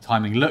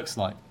timing looks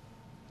like.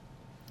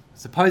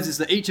 Supposes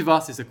that each of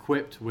us is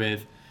equipped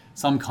with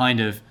some kind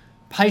of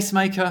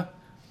pacemaker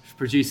which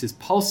produces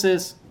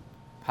pulses,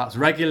 perhaps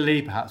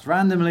regularly, perhaps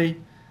randomly,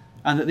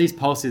 and that these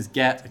pulses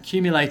get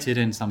accumulated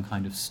in some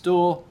kind of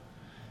store,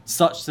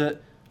 such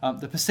that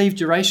the perceived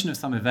duration of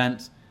some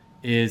event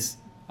is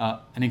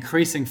an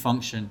increasing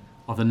function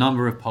of the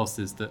number of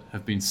pulses that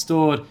have been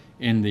stored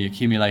in the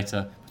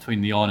accumulator between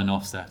the on and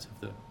offset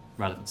of the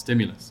relevant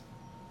stimulus.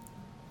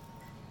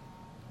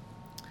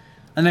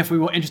 And if we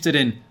were interested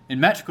in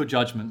metrical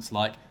judgments,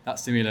 like that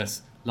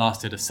stimulus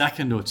lasted a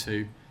second or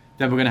two,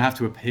 then we're going to have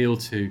to appeal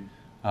to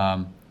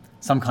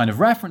some kind of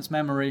reference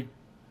memory,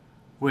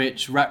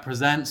 which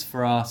represents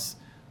for us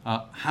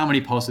how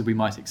many pulses we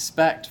might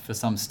expect for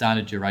some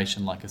standard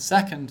duration like a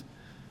second,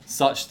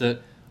 such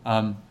that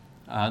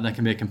there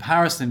can be a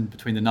comparison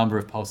between the number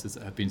of pulses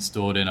that have been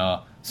stored in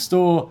our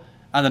store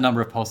and the number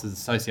of pulses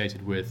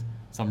associated with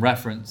some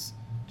reference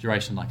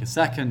duration like a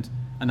second,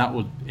 and that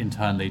will in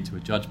turn lead to a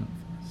judgment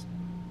for us.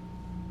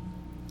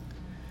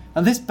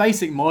 And this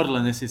basic model,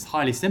 and this is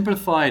highly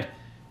simplified,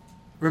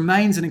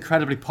 remains an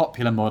incredibly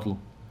popular model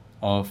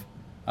of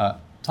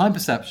time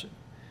perception.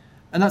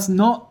 And that's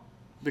not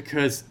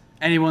because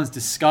anyone's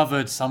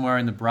discovered somewhere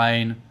in the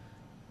brain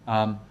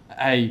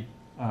a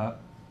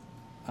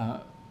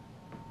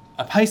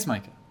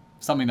pacemaker,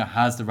 something that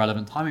has the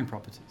relevant timing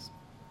properties.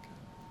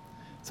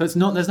 So there's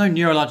no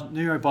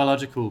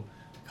neurobiological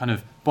kind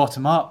of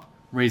bottom-up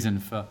reason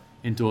for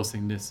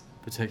endorsing this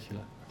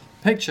particular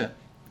picture.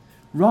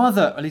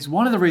 Rather, at least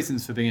one of the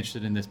reasons for being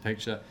interested in this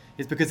picture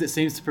is because it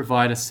seems to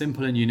provide a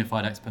simple and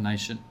unified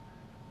explanation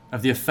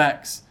of the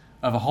effects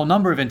of a whole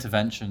number of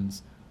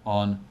interventions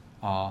on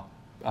our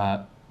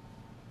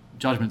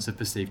judgments of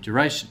perceived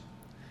duration.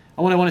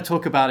 And what I want to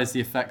talk about is the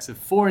effects of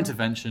 4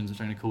 interventions, which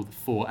I'm going to call the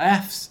 4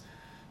 Fs,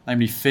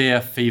 namely fear,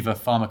 fever,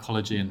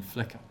 pharmacology, and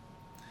flicker.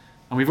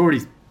 And we've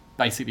already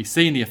basically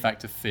seen the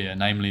effect of fear,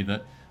 namely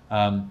that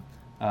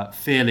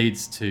fear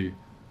leads to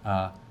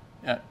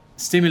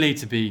stimuli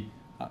to be,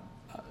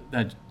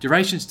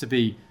 durations to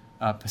be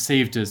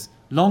perceived as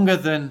longer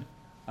than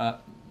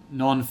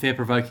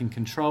non-fear-provoking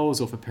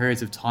controls, or for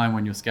periods of time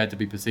when you're scared to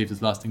be perceived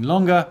as lasting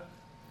longer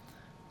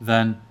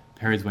than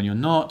periods when you're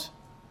not.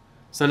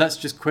 So let's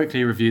just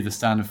quickly review the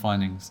standard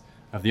findings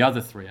of the other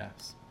 3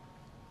 Fs.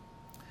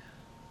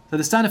 So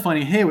the standard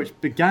finding here, which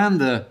began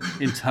the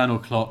internal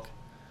clock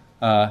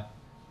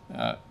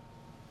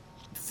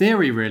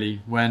theory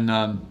really, when,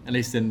 at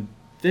least in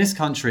this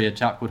country, a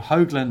chap called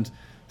Hoagland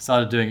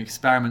started doing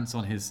experiments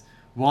on his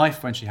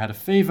wife when she had a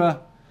fever.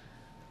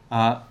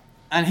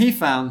 And he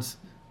found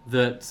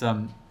that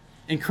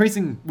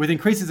with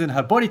increases in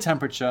her body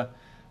temperature,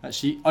 that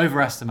she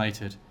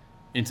overestimated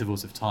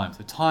intervals of time.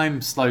 So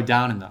time slowed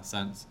down in that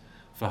sense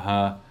for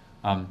her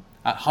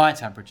at higher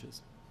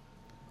temperatures.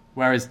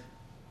 Whereas,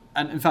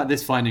 and in fact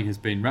this finding has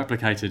been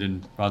replicated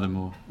in rather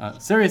more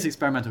serious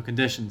experimental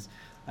conditions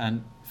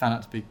and found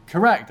out to be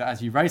correct, that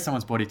as you raise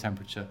someone's body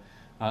temperature,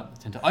 you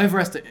tend to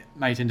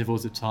overestimate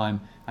intervals of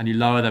time, and you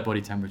lower their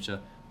body temperature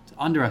to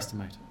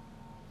underestimate it.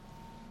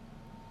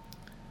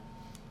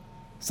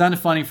 Standard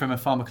finding from a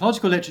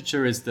pharmacological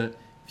literature is that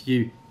if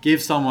you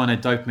give someone a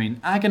dopamine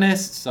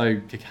agonist, so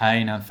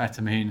cocaine,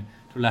 amphetamine,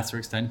 to a lesser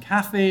extent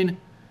caffeine,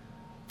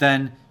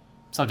 then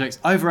subjects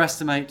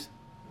overestimate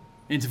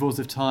intervals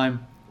of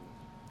time,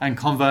 and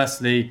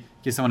conversely,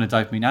 give someone a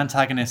dopamine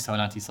antagonist, so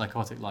an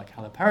antipsychotic like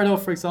haloperidol,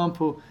 for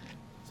example,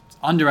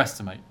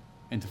 underestimate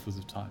intervals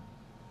of time.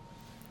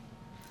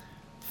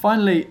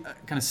 Finally, a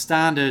kind of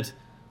standard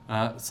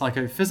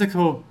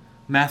psychophysical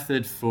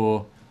method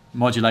for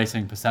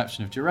modulating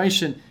perception of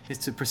duration is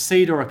to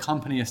precede or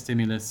accompany a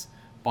stimulus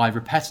by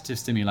repetitive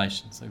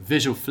stimulation, so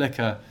visual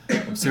flicker,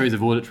 a series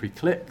of auditory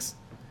clicks.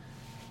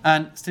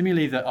 And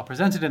stimuli that are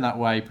presented in that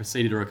way,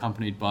 preceded or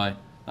accompanied by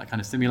that kind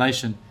of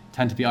stimulation,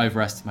 tend to be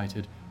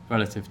overestimated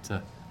relative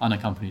to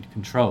unaccompanied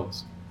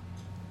controls.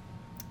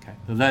 Okay,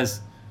 so there's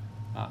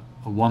a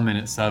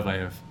 1-minute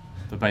survey of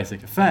the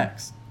basic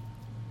effects.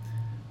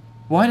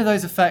 Why do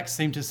those effects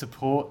seem to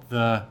support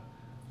the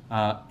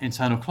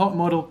internal clock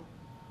model?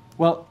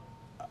 Well,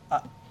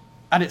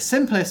 at its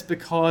simplest,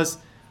 because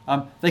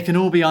they can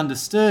all be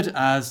understood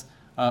as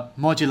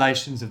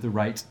modulations of the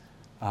rate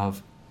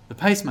of the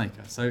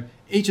pacemaker. So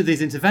each of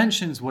these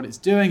interventions, what it's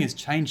doing is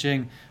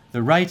changing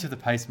the rate of the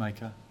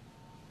pacemaker,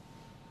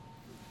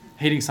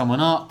 heating someone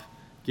up,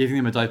 giving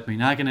them a dopamine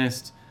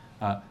agonist,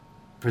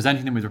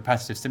 presenting them with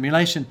repetitive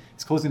stimulation.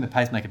 It's causing the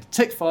pacemaker to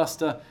tick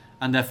faster,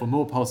 and therefore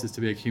more pulses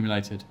to be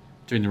accumulated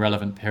during the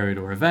relevant period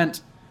or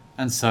event,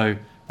 and so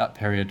that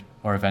period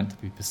or event to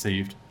be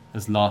perceived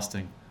as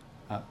lasting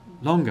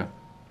longer.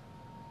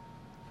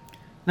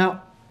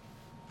 Now,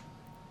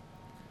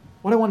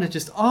 what I want to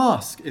just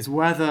ask is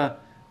whether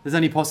there's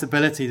any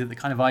possibility that the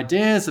kind of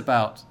ideas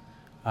about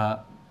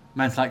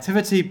mental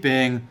activity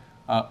being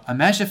a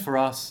measure for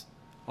us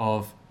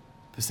of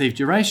perceived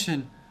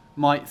duration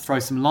might throw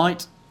some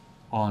light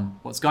on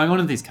what's going on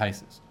in these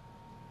cases.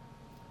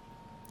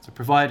 So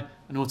provide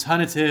an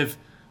alternative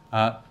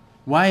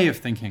way of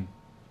thinking,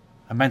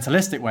 a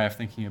mentalistic way of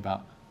thinking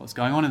about what's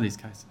going on in these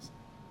cases.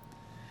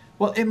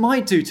 Well, it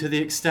might do to the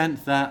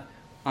extent that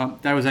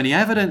there was any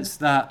evidence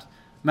that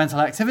mental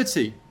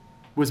activity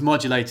was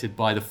modulated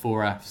by the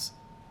 4 Fs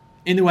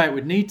in the way it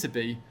would need to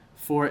be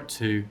for it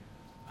to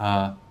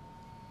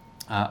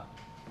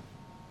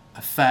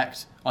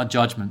affect our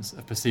judgments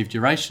of perceived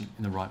duration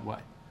in the right way.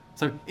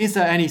 So is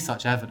there any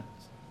such evidence?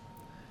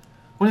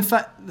 Well, in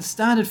fact, the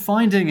standard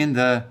finding in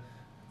the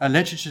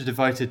literature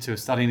devoted to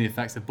studying the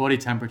effects of body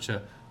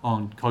temperature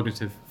on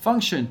cognitive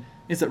function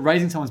is that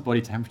raising someone's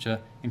body temperature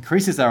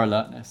increases their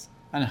alertness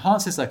and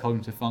enhances their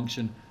cognitive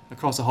function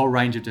across a whole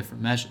range of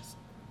different measures.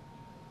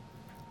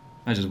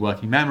 measures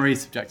working memory,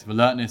 subjective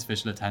alertness,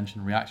 visual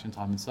attention, reaction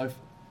time, and so forth.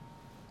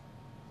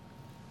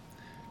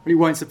 But it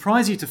won't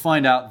surprise you to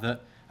find out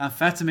that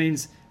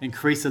amphetamines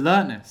increase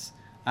alertness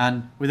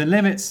and, within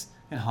limits,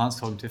 enhance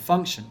cognitive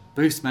function,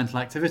 boost mental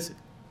activity.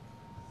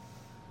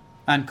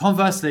 And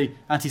conversely,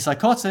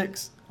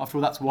 antipsychotics, after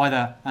all that's why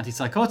they're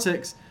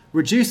antipsychotics,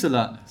 reduce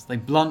alertness. They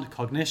blunt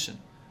cognition,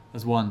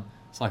 as one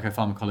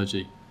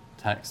psychopharmacology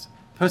text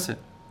put it.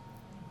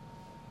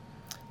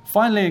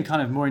 Finally, and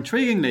kind of more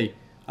intriguingly,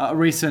 a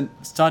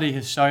recent study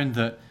has shown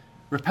that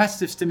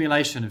repetitive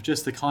stimulation of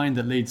just the kind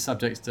that leads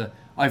subjects to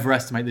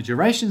overestimate the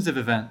durations of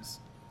events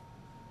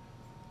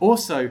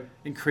also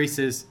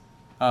decreases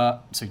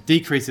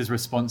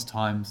response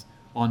times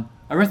on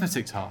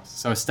arithmetic tasks.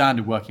 So a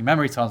standard working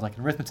memory task like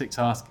an arithmetic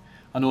task,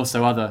 and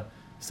also other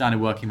standard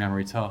working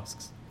memory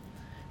tasks.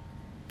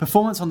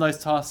 Performance on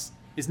those tasks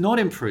is not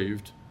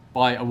improved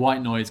by a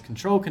white noise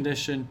control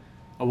condition.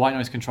 A white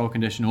noise control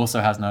condition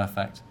also has no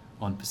effect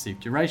on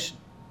perceived duration.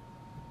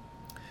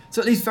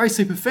 So at least very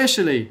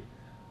superficially,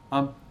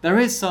 there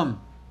is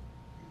some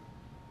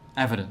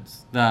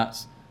evidence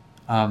that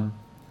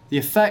the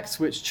effects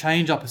which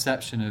change our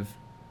perception of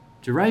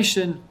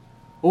duration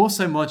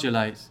also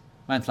modulate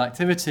mental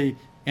activity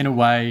in a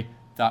way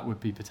that would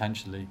be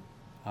potentially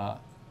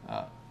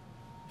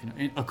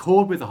in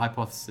accord with the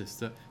hypothesis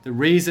that the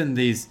reason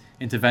these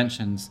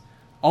interventions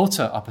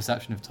alter our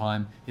perception of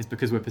time is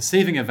because we're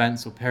perceiving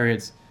events or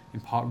periods in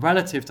part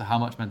relative to how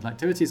much mental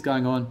activity is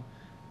going on,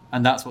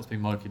 and that's what's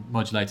being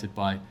modulated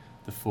by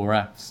the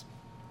 4Fs.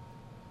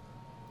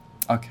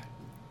 Okay.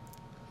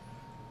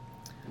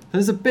 So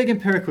there's a big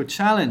empirical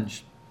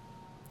challenge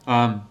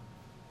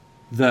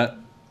that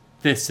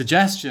this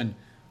suggestion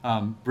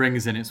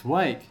brings in its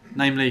wake,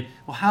 namely,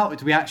 well, how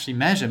do we actually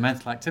measure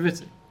mental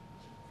activity?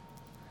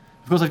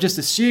 Of course, I've just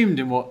assumed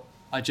in what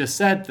I just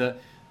said that,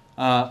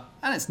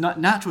 and it's not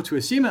natural to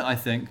assume it, I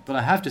think, but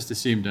I have just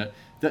assumed it,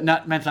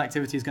 that mental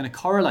activity is going to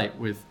correlate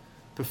with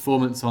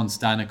performance on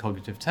standard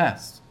cognitive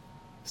tests,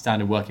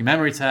 standard working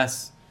memory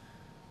tests,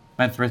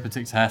 mental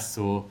arithmetic tests,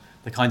 or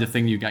the kind of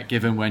thing you get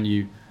given when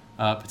you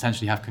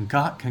potentially have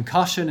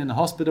concussion in the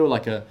hospital,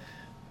 like a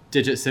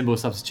digit symbol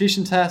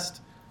substitution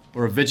test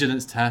or a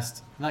vigilance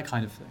test, and that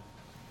kind of thing.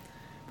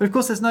 But of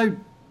course, there's no,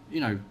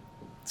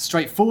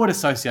 straightforward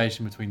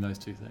association between those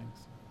two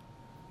things.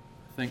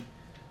 I think,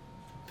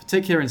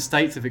 particularly in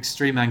states of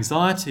extreme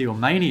anxiety or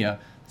mania,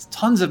 there's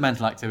tons of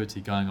mental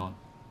activity going on.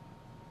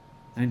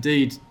 And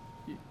indeed,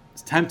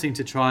 it's tempting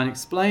to try and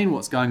explain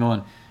what's going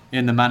on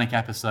in the manic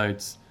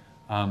episodes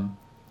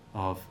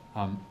of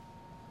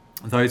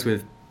those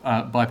with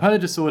bipolar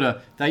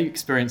disorder. They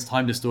experience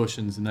time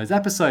distortions in those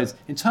episodes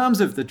in terms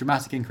of the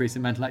dramatic increase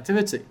in mental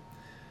activity.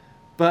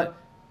 But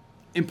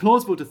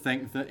implausible to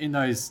think that in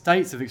those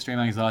states of extreme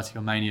anxiety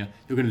or mania,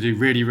 you're going to do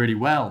really, really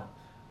well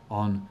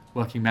on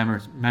working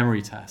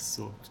memory tests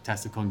or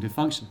tests of cognitive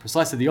function.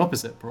 Precisely the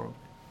opposite, probably.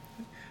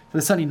 So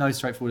there's certainly no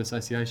straightforward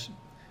association.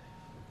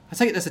 I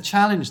take it there's a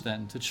challenge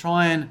then to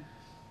try and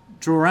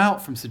draw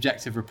out from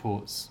subjective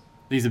reports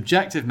these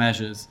objective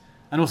measures,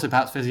 and also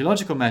perhaps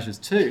physiological measures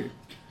too,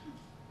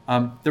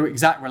 the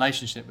exact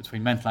relationship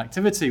between mental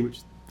activity, which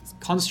is a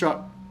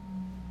construct.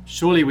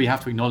 Surely we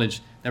have to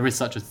acknowledge there is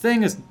such a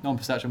thing as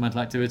non-perceptual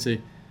mental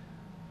activity,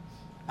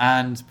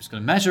 and we're just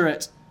going to measure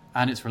it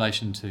and its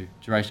relation to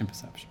duration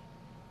perception.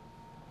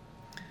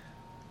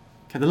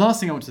 Okay, the last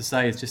thing I want to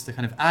say is just to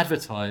kind of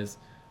advertise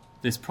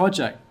this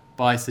project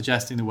by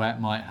suggesting the way it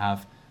might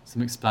have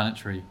some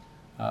explanatory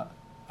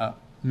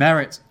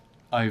merit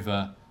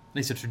over at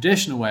least a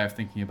traditional way of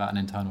thinking about an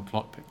internal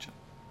clock picture.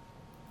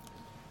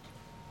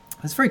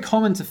 It's very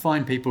common to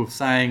find people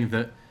saying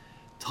that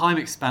time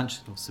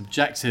expansion or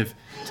subjective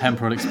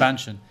temporal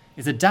expansion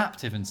is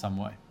adaptive in some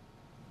way.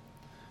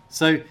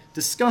 So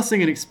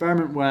discussing an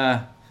experiment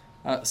where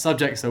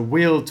subjects are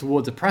wheeled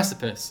towards a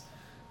precipice,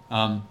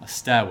 a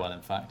stairwell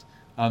in fact,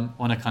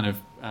 on a kind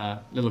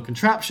of little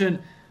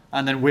contraption,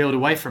 and then wheeled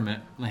away from it,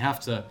 and they have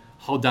to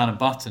hold down a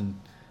button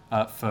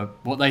for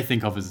what they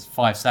think of as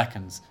 5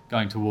 seconds,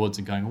 going towards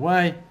and going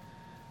away.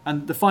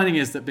 And the finding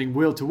is that being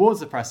wheeled towards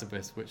the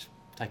precipice, which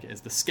take it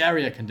as the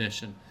scarier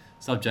condition,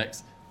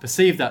 subjects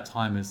perceive that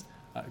time as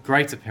a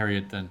greater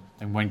period than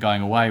when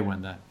going away,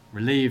 when they're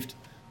relieved,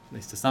 at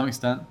least to some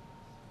extent.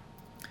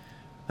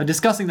 And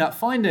discussing that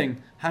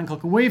finding,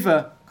 Hancock and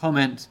Weaver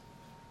comment,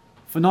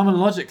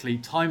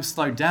 phenomenologically, time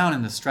slowed down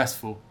in the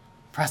stressful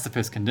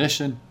precipice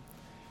condition.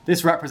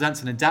 This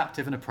represents an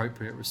adaptive and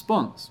appropriate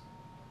response.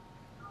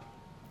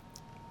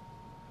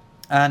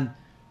 And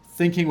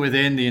thinking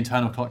within the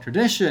internal clock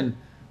tradition,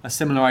 a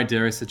similar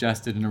idea is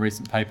suggested in a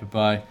recent paper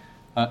by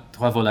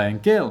Troivolet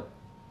and Gill.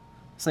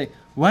 Say,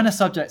 when a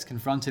subject is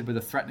confronted with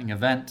a threatening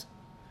event,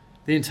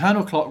 the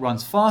internal clock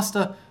runs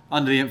faster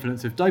under the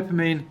influence of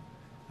dopamine,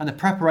 and the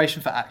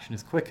preparation for action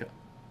is quicker.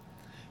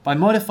 By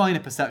modifying the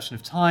perception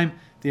of time,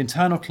 the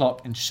internal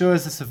clock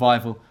ensures the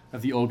survival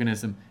of the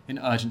organism in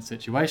urgent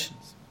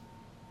situations.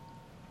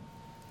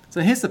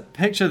 So here's the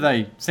picture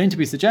they seem to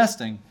be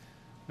suggesting.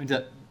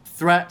 That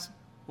threat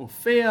or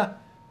fear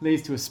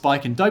leads to a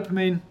spike in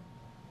dopamine,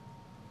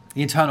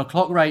 the internal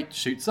clock rate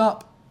shoots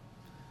up.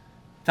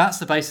 That's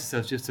the basis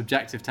of just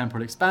subjective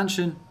temporal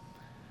expansion,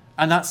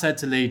 and that's said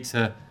to lead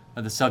to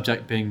the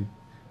subject being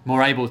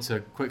more able to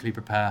quickly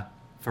prepare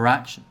for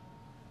action.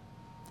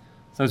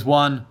 So as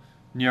one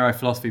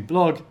neurophilosophy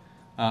blog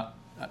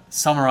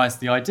summarized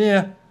the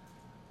idea,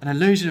 an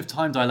illusion of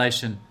time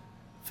dilation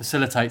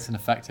facilitates an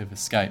effective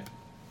escape.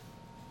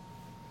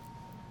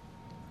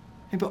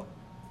 But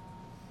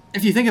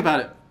if you think about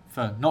it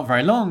for not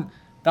very long,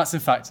 that's in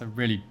fact a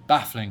really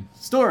baffling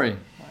story.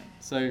 Right?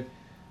 So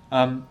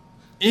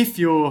if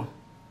you're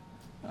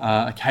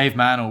a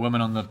caveman or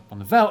woman on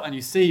the veldt and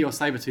you see your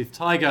saber-toothed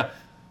tiger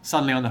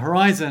suddenly on the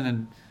horizon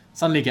and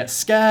suddenly get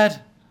scared,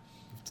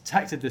 you've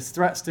detected this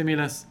threat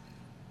stimulus,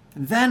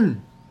 and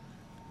then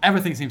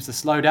everything seems to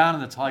slow down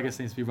and the tiger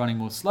seems to be running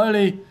more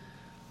slowly.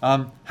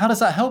 How does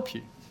that help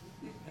you?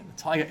 The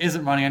tiger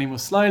isn't running any more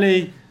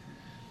slowly,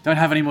 don't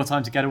have any more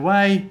time to get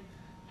away.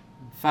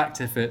 In fact,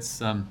 if it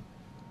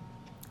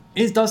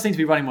does seem to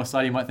be running more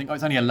slowly, you might think, oh,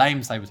 it's only a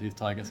lame saber-toothed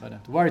tiger, so I don't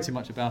have to worry too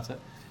much about it.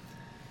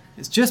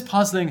 It's just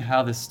puzzling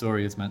how this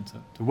story is meant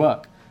to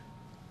work.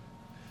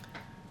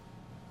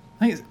 I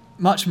think it's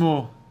much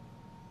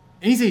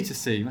easier to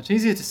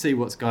see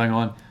what's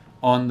going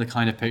on the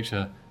kind of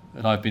picture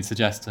that I've been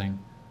suggesting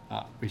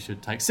we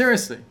should take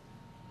seriously.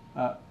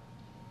 The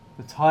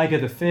tiger,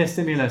 the fear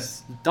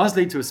stimulus, does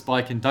lead to a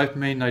spike in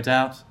dopamine, no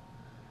doubt.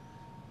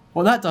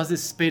 What that does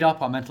is speed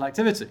up our mental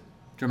activity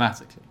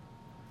dramatically.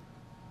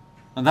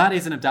 And that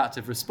is an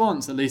adaptive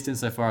response, at least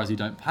insofar as you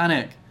don't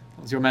panic.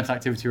 As your mental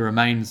activity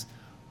remains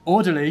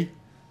orderly,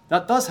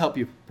 that does help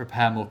you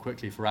prepare more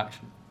quickly for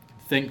action. You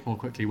can think more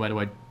quickly, where do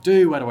I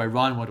do, where do I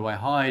run, where do I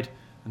hide,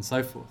 and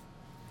so forth.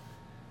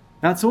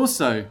 That's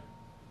also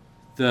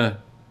the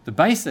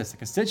basis, the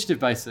constitutive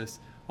basis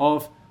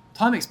of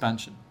time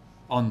expansion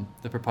on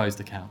the proposed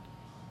account.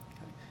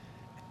 Okay.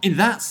 In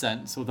that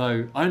sense,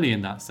 although only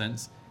in that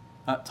sense,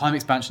 time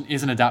expansion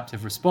is an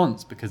adaptive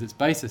response because its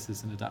basis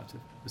is an adaptive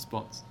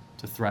response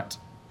to threat.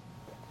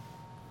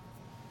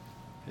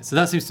 Okay, so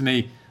that seems to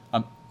me,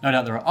 no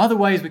doubt there are other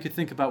ways we could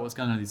think about what's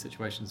going on in these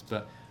situations,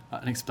 but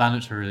an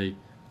explanatory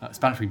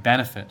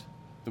benefit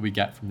that we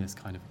get from this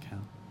kind of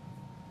account.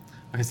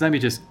 Okay, so let me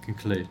just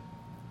conclude.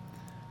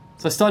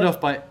 So I started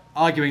off by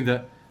arguing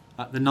that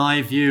the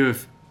naive view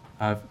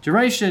of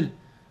duration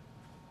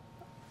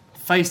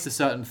faced a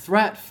certain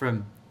threat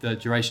from the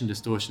duration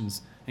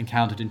distortions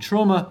encountered in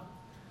trauma,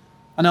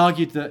 and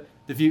argued that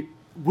the view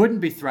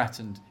wouldn't be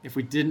threatened if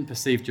we didn't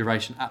perceive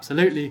duration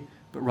absolutely,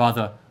 but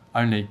rather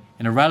only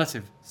in a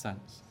relative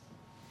sense.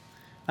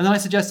 And then I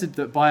suggested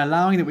that by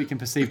allowing that we can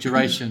perceive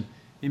duration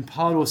in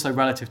part also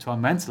relative to our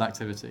mental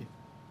activity,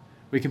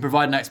 we can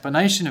provide an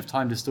explanation of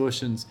time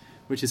distortions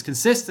which is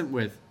consistent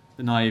with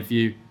the naive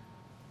view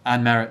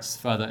and merits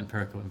further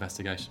empirical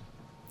investigation.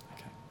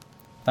 Okay.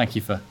 Thank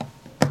you for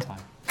your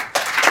time.